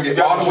gotta bring it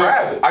all the way.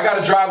 I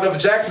gotta drive it up to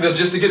Jacksonville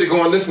just to get it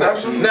going this now.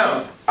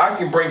 Now, I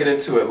can bring it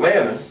into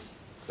Atlanta,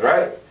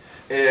 right?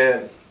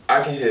 And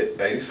I can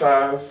hit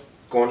 85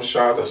 going to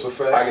Charlotte. That's a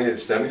fact. I can hit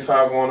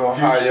 75 going to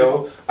Ohio.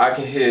 Houston. I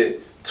can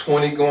hit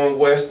 20 going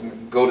west,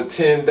 go to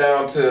 10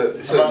 down to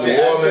New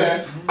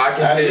Orleans. I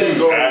can hit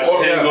New Orleans.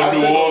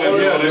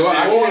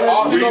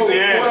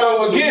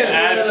 So again,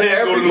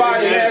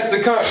 everybody has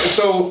to come.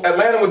 So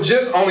Atlanta would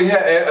just only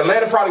have,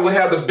 Atlanta probably would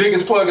have the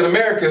biggest plug in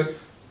America.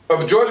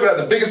 Georgia would have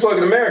the biggest plug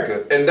in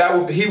America,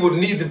 and he would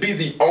need to be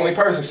the only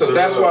person. So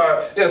that's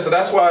why, so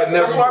that's why it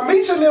never. That's why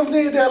Meach and them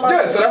did that.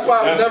 Like so that's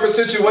why it was never a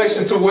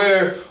situation to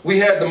where we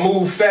had to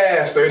move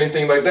fast or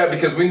anything like that,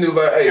 because we knew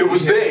like, hey, it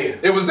was there.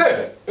 It was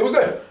there. It was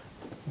there.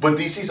 But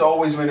DC's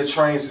always been a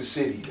transit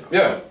city, though.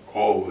 Yeah.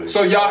 Always.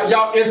 So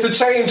y'all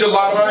interchange a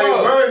lot of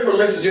plugs. From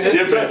Mississippi.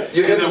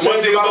 And the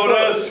one thing about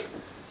us,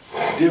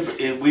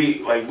 different.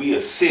 We a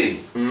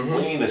city. We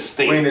ain't a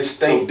state. We ain't a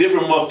state. So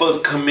different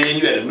motherfuckers come in.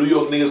 You had the New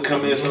York niggas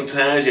come in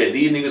sometimes. You had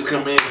these niggas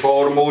come in.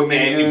 Baltimore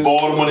niggas. And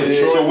Baltimore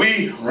niggas. So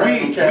we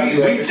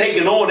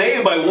taking on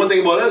everybody. One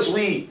thing about us,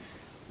 we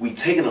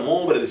taking them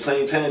on, but at the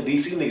same time,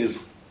 DC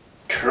niggas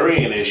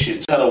currying that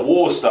shit till the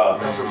war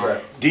started. That's a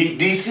fact.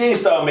 DC ain't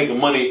started making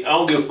money. I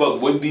don't give a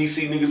fuck what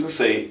DC niggas can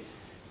say.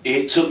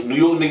 It took New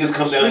York niggas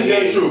come down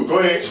here. Speak that truth. Go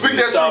ahead. Speak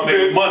that truth,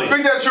 then. Money.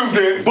 Speak that truth,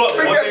 then. But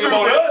one thing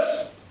about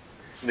us,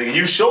 nigga,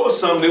 you show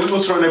us something, then we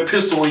gonna turn that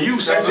pistol on you.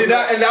 And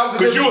that was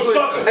the difference. You a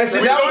sucker. And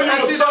see, that was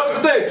the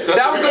thing.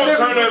 That was the difference.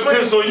 Turn that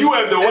pistol on you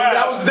after a while.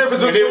 That was the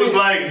difference between. It was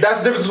like, that's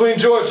the difference between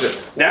Georgia.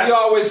 We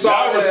always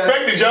saw y'all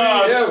respected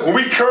y'all when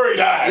we curried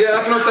eyes. Yeah,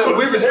 that's what I'm saying.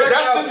 We respect.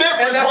 That's the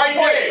difference right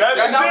there.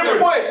 That's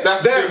the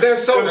point. They're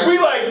so. Cause we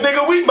like,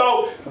 nigga, we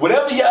bout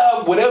whatever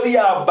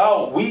y'all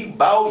bout, we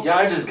bout.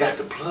 Y'all just got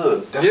the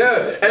plug.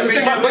 Yeah, and the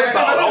thing about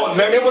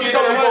it was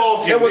so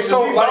much. It was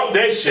so like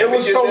it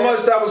was so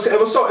much that was it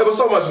was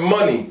so much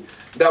money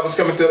that was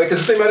coming through. Because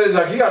the thing about it is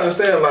like you gotta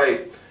understand,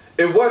 like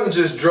it wasn't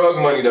just drug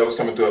money that was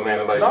coming through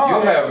Atlanta. Like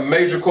you have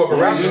major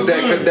corporations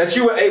that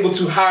you were able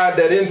to hide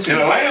that into. In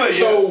Atlanta,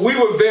 so we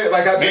were very,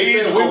 like I just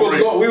said,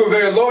 we were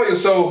very loyal.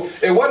 So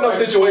it wasn't no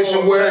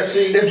situation where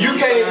if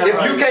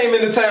you came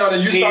into town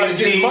and you started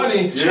getting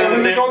money, we was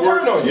gonna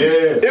turn on you.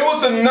 It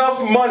was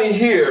enough money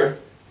here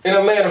in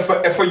Atlanta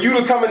for you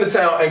to come into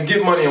town and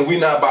get money and we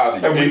not bother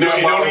you. And we don't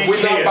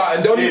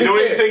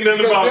even think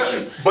nothing about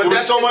you. But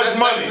there's so much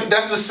money.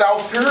 That's the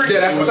South period.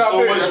 Yeah, that's the South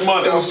period.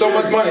 There was so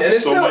much money. And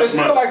it's still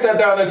like that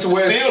down there to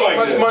where it's so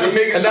much money.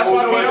 And that's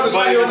why we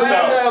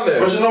understand down there.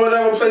 But you know what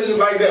other places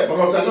like that?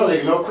 Because I know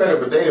they no credit,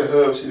 but they a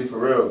hub city for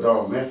real,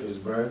 dog. Memphis,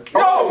 bro.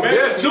 Oh,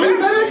 Memphis too.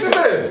 Memphis is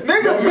there.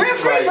 Nigga,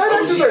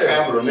 Memphis is there.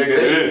 Capital,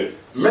 nigga.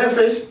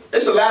 Memphis,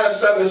 it's a lot of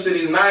southern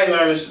cities, and I ain't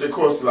learned this, of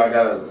course, till I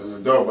got an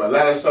adult, but a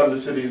lot of southern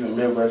cities and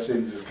Midwest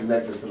cities is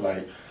connected to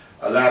like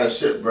a lot of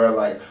shit, bro.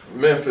 Like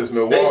Memphis,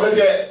 Milwaukee. They look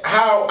at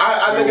how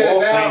I look at it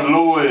now. St.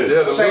 Louis.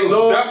 Yeah, St.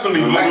 Louis.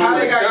 Definitely like how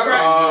they got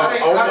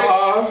crack.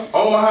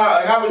 Omaha.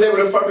 Like how was they able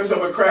to fuck us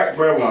up with crack,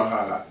 bro?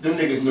 Omaha. Them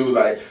niggas knew,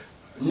 like,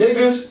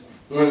 niggas,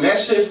 when that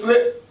shit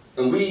flipped,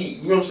 and we,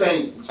 you know what I'm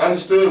saying,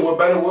 understood what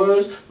better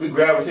was, we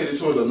gravitated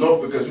towards the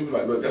north because we were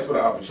like, look, that's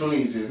where the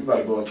opportunities is. We about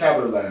to go and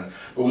capitalize.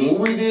 But when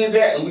we did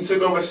that and we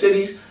took over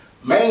cities,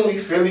 mainly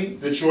Philly,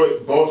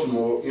 Detroit,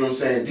 Baltimore, you know what I'm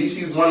saying?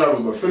 DC is one of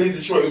them, but Philly,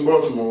 Detroit, and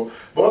Baltimore.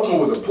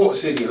 Baltimore was a port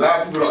city. A lot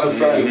of people don't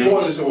understand the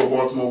importance of what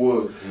Baltimore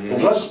was. But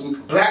once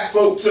black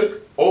folk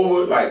took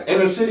over, like,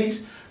 inner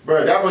cities,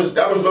 bro, that was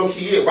low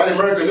key it. White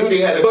America knew they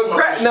had to. But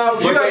crack now,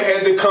 but they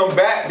had to come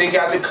back. They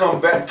got to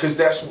come back because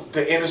that's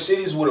the inner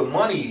cities where the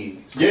money is.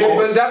 Yeah,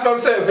 but that's what I'm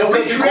saying.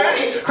 We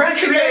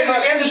created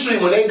an industry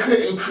when they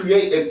couldn't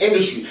create an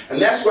industry, and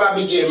that's why I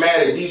be getting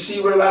mad at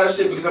DC with a lot of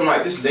shit because I'm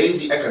like, this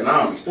lazy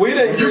economics. We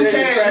didn't. You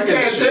can't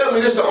tell me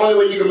this the only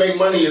way you can make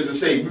money is to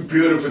say we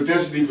build it for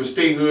density for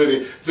statehood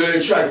and then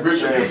attract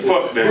richer people.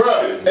 Fuck that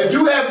shit. If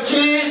you have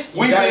kids,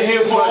 we've been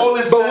here for all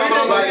this time.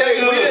 But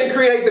we didn't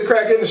create the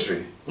crack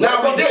industry.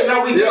 No, we did.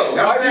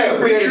 I'm saying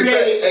we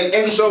created an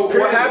industry. So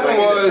what happened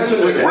was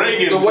with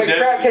Reagan, the way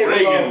crack came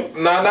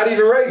along. Nah, not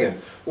even Reagan.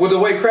 Well, the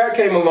way crack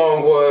came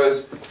along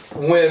was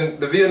when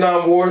the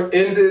Vietnam War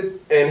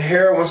ended and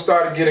heroin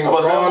started getting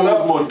drawn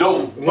up. More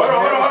dope. Hold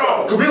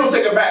on. Because we don't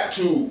take it back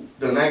to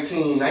the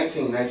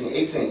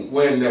 1918,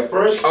 when the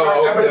first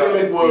crack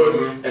epidemic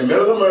was in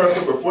Middle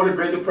America before the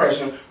Great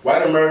Depression.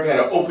 White America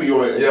had an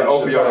opioid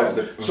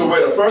epidemic. So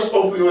where the first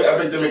opioid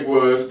epidemic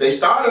was, they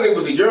started it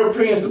with the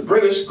Europeans, the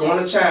British, going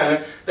to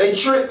China. They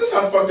tricked, this is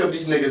how fucked up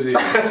these niggas is.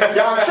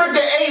 Y'all tricked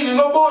the Asians,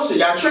 no bullshit.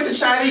 Y'all tricked the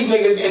Chinese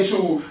niggas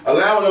into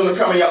allowing them to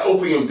come in your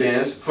opium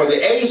dens. For the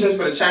Asians,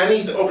 for the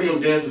Chinese, the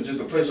opium dens was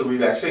just a place of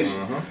relaxation.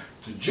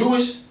 The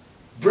Jewish,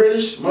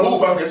 British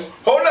motherfuckers.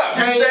 Hold up,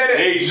 you said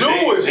it.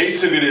 Jewish. They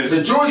took it as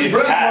the Jewish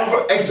British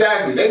motherfuckers.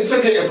 Exactly. They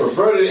took it and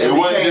perverted it. It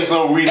wasn't just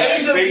no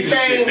relaxation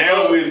shit.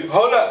 Now it's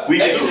hold up. We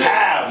get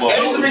high,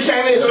 Asian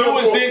became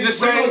Jews did the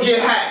same.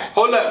 Get high.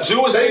 Hold up.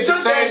 Jews did the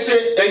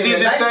same. They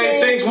did the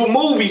same things with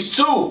movies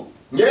too.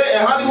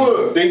 Yeah, in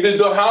Hollywood. They did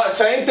the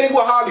same thing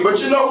with Hollywood.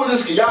 But you know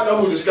who y'all know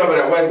who discovered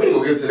that way. We ain't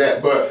gonna get to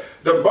that. But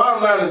the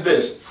bottom line is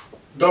this.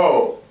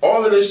 Dog,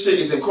 all of this shit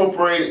is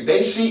incorporated.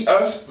 They see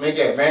us make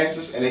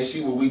advances and they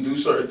see what we do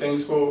certain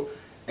things for,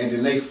 and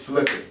then they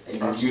flip it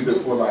and use it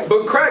for like.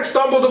 But crack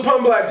stumbled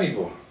upon black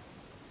people.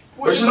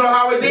 But you know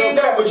how it did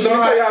though? But you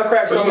know how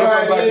crack stumbled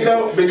upon black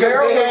people? Because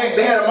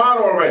they had a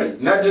model already.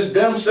 Not just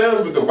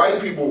themselves, but the white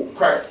people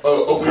crack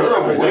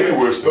opioid way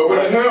worse than but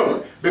with the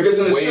heroin. Because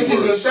in the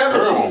 60s and the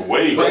 70s, but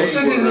in the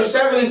 60s and the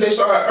 70s, they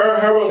saw how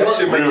heroin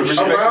worked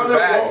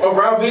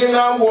around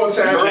Vietnam War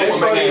time. They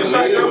saw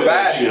the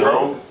effect.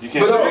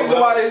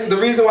 But the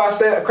reason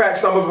why crack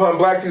stumbled upon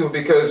black people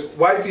because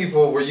white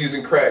people were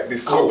using crack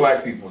before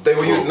black people. They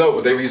were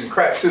using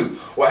crack too.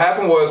 What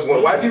happened was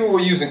when white people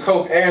were using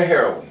coke and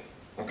heroin.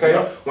 Okay,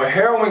 when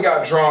heroin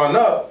got drawn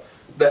up,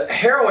 the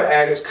heroin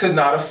addicts could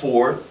not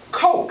afford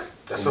coke.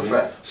 That's a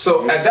fact.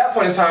 So at that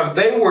point in time,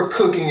 they were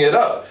cooking it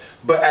up.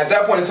 But at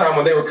that point in time,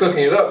 when they were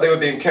cooking it up, they were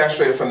being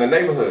castrated from the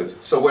neighborhoods.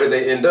 So where did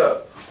they end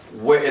up?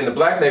 Where in the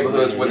black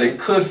neighborhoods where they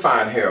could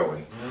find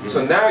heroin.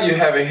 So now you're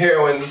having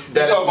heroin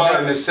that is about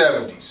in the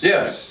 70s.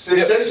 Yeah,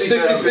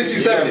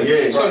 60s, 70s.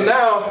 Yeah, so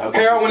now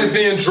heroin is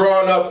being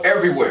drawn up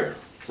everywhere,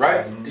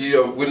 right? You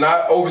know, we're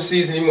not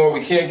overseas anymore.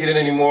 We can't get it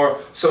anymore.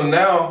 So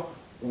now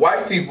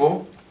white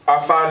people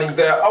are finding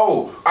that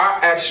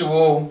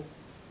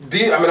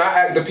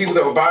the people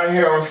that were buying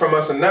heroin from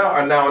us are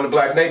now in the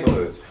black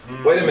neighborhoods.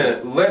 Wait a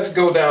minute, let's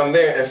go down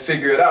there and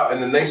figure it out.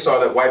 And then they saw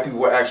that white people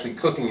were actually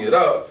cooking it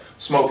up,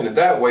 smoking it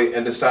that way,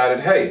 and decided,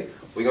 hey,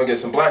 we're gonna get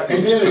some black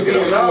people to cook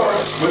it up for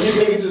us. When these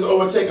niggas is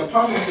overtaking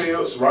poppy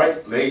fields,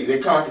 right? They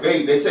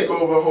take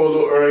over a whole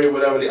little area,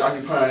 whatever, they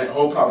occupy that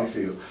whole poppy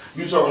field.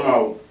 You talking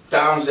about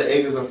thousands of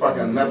acres of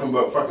fucking nothing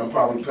but fucking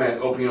poppy plants,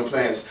 opium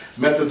plants,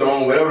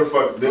 methadone, whatever the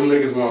fuck them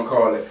niggas wanna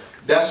call it.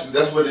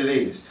 That's what it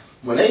is.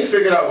 When they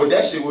figured out what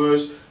that shit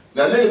was,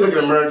 now niggas look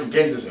at American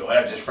Gangster and say, oh,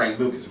 that's just Frank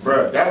Lucas.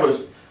 Bruh,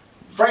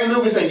 Frank Frank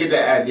Lucas didn't get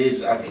that idea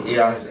just out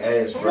the out his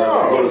ass,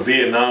 bro. Go to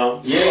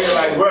Vietnam. Yeah,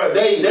 like, bro,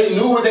 they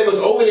knew what they was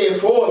over there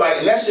for, like,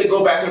 and that shit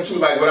go back into,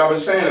 like, what I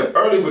was saying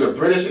earlier with the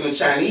British and the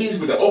Chinese,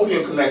 with the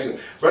opium connection.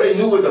 Bro, they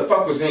knew what the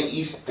fuck was in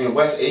East and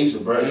West Asia,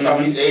 bro. In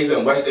Southeast Asia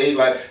and West Asia,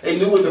 like, they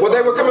knew what the fuck.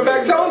 Well, they were coming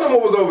back telling them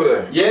what was over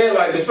there. Yeah,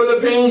 like, the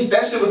Philippines,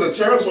 that shit was a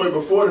territory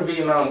before the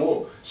Vietnam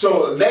War.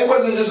 So, they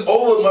wasn't just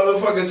over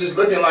motherfuckers just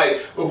looking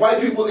like, well,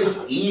 white people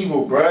is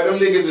evil, bro. Them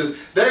niggas is,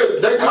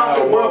 they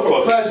conquer the world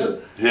for pleasure.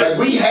 Yeah. Like,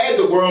 we had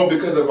the world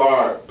because of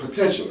our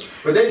potential,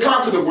 but they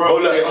conquered the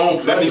world for their own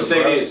pleasure. Let me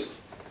say this,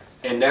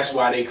 and that's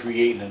why they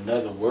creating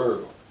another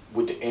world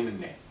with the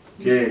internet.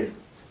 Yeah,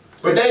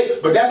 but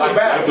that's like, the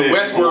battle. The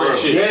Westworld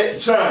shit. Yeah,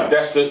 son.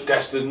 That's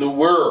the new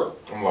world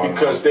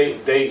because they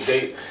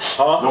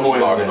no more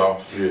logging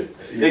off. Yeah.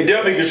 They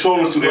definitely control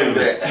us through the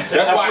internet.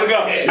 That's why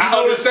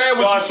I understand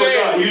what you're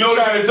saying. You know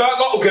trying to dog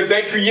off because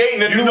they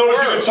creating a new world.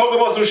 You can talk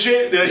about some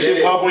shit, that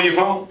shit pop on your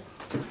phone.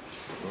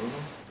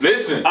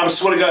 Listen, I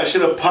swear to God,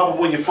 shit'll pop up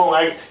on your phone.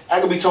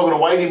 I could be talking to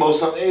white people or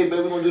something. Hey,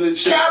 baby, we gonna do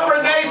this shit.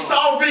 Cabernet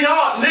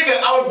Sauvignon,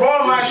 nigga. I was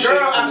born my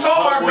girl. I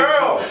told my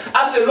girl.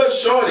 I said, look,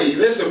 shorty,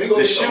 listen, we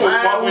gonna get some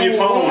wine. Pop on your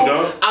phone,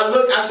 dog.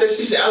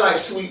 She said, I like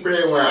sweet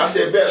red wine. I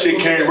said, bet.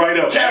 Shit came right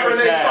up.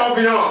 Cabernet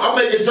Sauvignon. I'm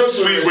making jokes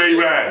with sweet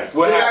red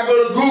wine. I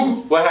go to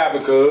Google. What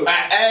happened, cuz? An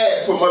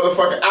ad for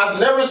motherfucker. I've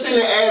never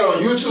seen an ad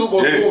on YouTube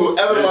or Google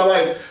ever in my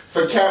life.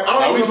 For I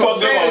don't even know if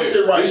I'm saying this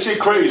shit right. This shit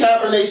crazy.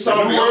 Cabernet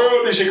Sauvignon. The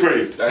world, this shit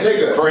crazy. That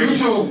shit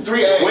crazy. YouTube,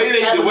 3 ads.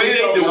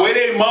 The way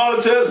they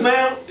monitor us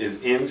now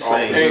is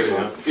insane. It's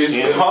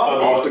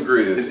off the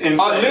grid. It's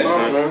insane.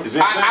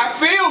 Listen, I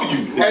feel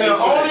you. And the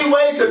only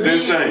way to be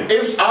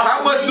insane.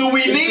 How much do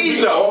we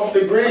need though? Off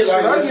the grid.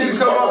 Like, I just need a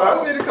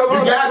couple.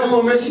 You gotta do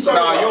what Missy talking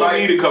about. Nah, you don't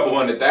need a couple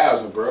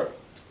 $100,000, bro.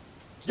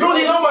 You don't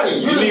need no money.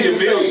 You just need to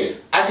say,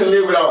 I can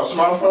live without a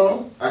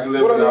smartphone. I can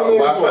live without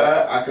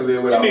Wi-Fi. I can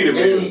live without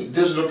any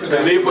digital connection.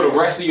 To live for the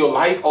rest of your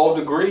life off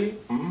the grid?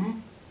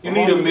 You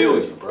need $1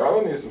 million, bro. I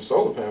don't need some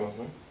solar panels,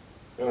 man.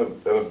 And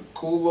a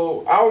cool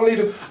little. I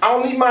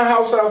don't need my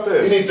house out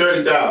there. You need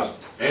 30,000.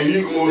 And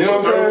you can move to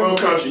a third world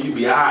country, you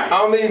be alright. I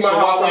don't need my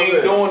house out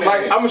there.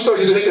 Like, I'm gonna show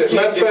you this shit.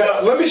 Matter of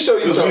fact, let me show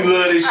you something. We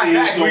love this shit.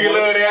 We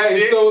love that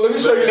shit. So let me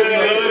show you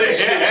this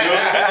shit.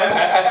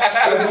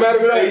 As a matter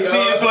of fact,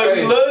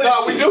 we love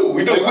this shit.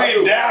 We do. We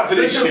ain't down for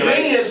this shit.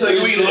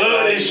 We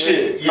love this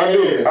shit. I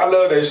do. I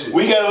love that shit.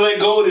 We gotta let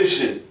go of this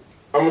shit.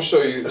 I'm gonna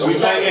show you. And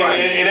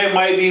that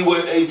might be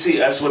what AT.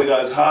 I swear to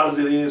God, as hard as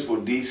it is for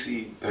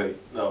DC,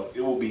 no, it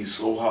will be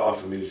so hard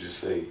for me to just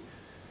say,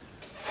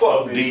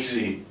 fuck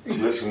DC.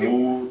 Let's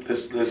move.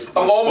 Let's.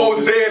 I'm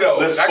almost there though.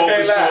 Let's I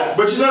focus on.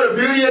 But you know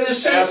the beauty of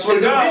this shit. That's what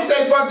God.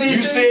 Say fuck DC. You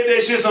said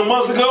that shit some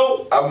months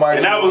ago,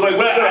 and I was like,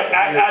 well,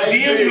 I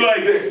DM you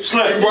like that.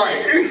 Slim.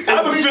 Right.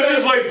 I've been feeling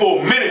this way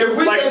for a minute. If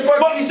we like, say fuck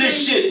DC,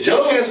 this shit,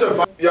 you can't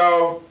survive.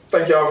 Y'all,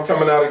 thank y'all for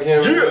coming out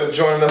again.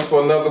 Joining us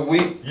for another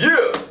week.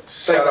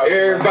 Thank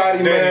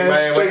everybody, man.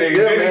 Straight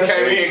there, man.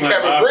 Came in,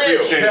 Kevin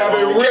Real.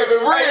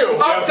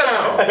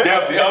 Uptown.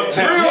 Definitely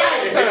Uptown. Real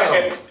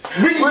Uptown.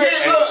 We can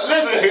get, look,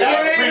 listen, it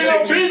ain't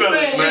no beef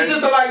thing. It's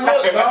just like,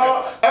 look,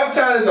 dog,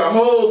 Uptown is a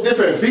whole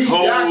different beast.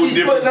 Y'all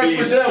keep putting us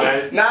with them.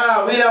 Man.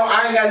 Nah, we don't,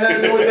 I ain't got nothing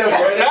to do with them,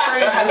 bro. They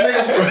crazy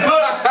niggas.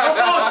 Look, no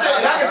bullshit.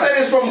 And I can say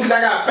this from, because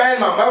I got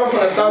family. My mother from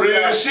the South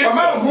Side. My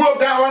mother grew up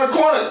down around the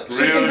corner,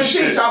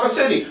 1615, Chopper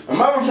City. My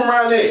mother from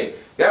around there.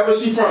 That's where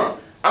she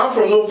from. I'm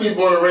from Northfield,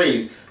 born and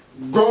raised.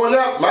 Growing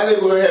up, my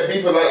neighborhood had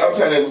beef with like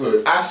Uptown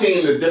neighborhood. I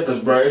seen the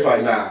difference, bro. It's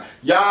like, nah.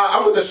 Y'all, I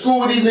went to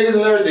school with these niggas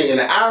and everything. And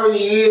the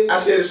irony is, I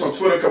said this on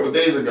Twitter a couple of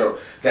days ago.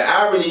 The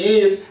irony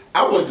is,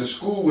 I went to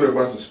school with a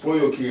bunch of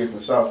spoiled kids from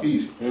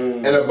Southeast.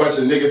 And a bunch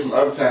of niggas from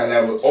Uptown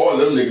that was all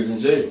them niggas in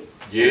jail.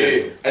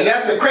 Yeah. And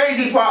that's the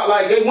crazy part.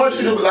 Like, they want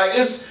you to be like,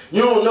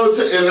 you don't know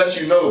unless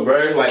you know, bro.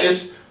 It's like,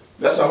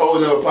 that's a whole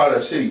nother part of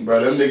the city,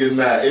 bro. Them niggas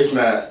not,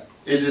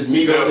 it's just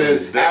Migos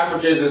and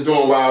Africans that's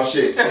doing wild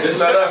shit. It's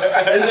not us.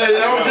 And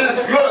then I'm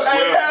just, look,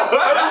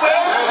 everywhere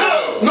else,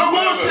 look, no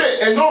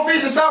bullshit. And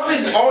Northeast and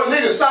Southeast, all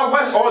niggas.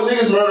 Southwest, all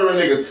niggas murdering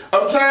niggas.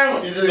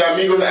 Uptown, you just got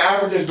Migos and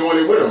Africans doing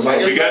it with them.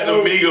 Like, we got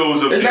no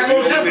Migos up there. It's not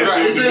no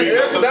different. It's just,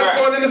 that's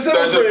going in the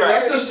center street.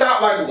 That's just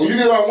stop, like, when you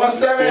get on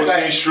 17, 14th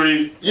like,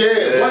 Street.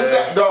 Yeah, one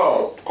step,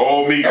 dog.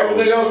 All Migos.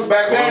 Everything else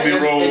back then,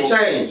 it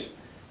changed.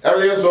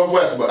 Everything else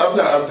Northwest, but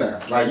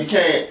Uptown. Like, you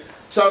can't.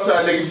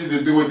 Southside niggas used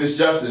to do with this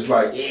justice,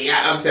 like,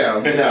 yeah,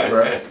 Uptown, get out,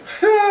 bro.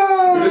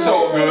 It's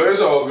all good.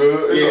 It's all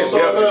good. It's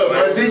all good,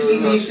 bro.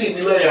 DC,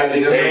 we love y'all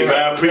niggas. Hey, man,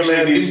 I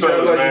appreciate these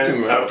fellas, like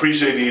man. I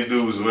appreciate these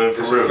dudes, man,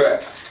 for real.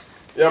 Fact.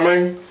 Yeah,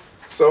 man.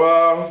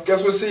 So,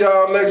 guess we'll see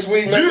y'all next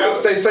week. Man, y'all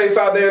stay safe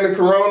out there in the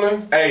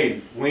corona.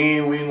 Hey, we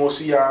ain't gonna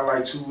see y'all in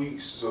like 2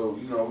 weeks, so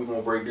you know we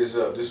gonna break this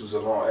up. This was a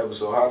long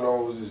episode. How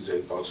long was this,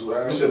 Jake? About 2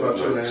 hours? We said about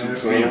 2.5.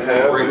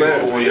 2.5.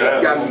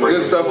 Man, got some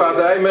good stuff out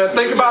there. Hey, man,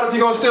 think about if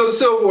you're gonna steal the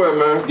silverware,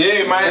 man.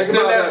 Yeah, man, think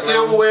steal that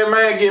silverware,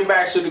 man. Get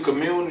back to the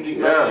community,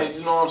 man. Yeah.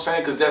 You know what I'm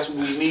saying? Because that's what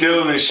we need.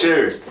 Steal and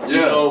share it. Yeah.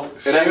 You know,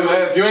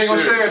 if you ain't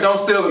gonna share it, don't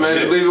steal it, man.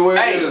 Just leave it where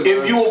it is.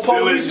 If you a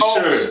police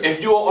officer, if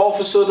you an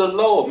officer of the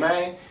law,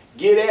 man,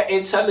 get that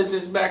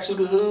intelligence back to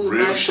the hood,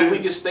 man, so we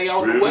can stay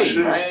out the way,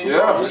 man. You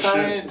know what I'm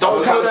saying?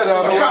 Don't put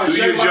us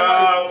do your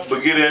job,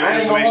 but get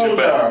that information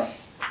back.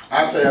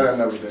 I'll tell you that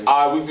another day.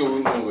 All right, we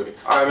can with it.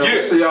 All right, man.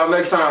 We'll see y'all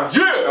next time.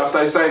 Yeah. Y'all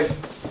stay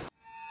safe.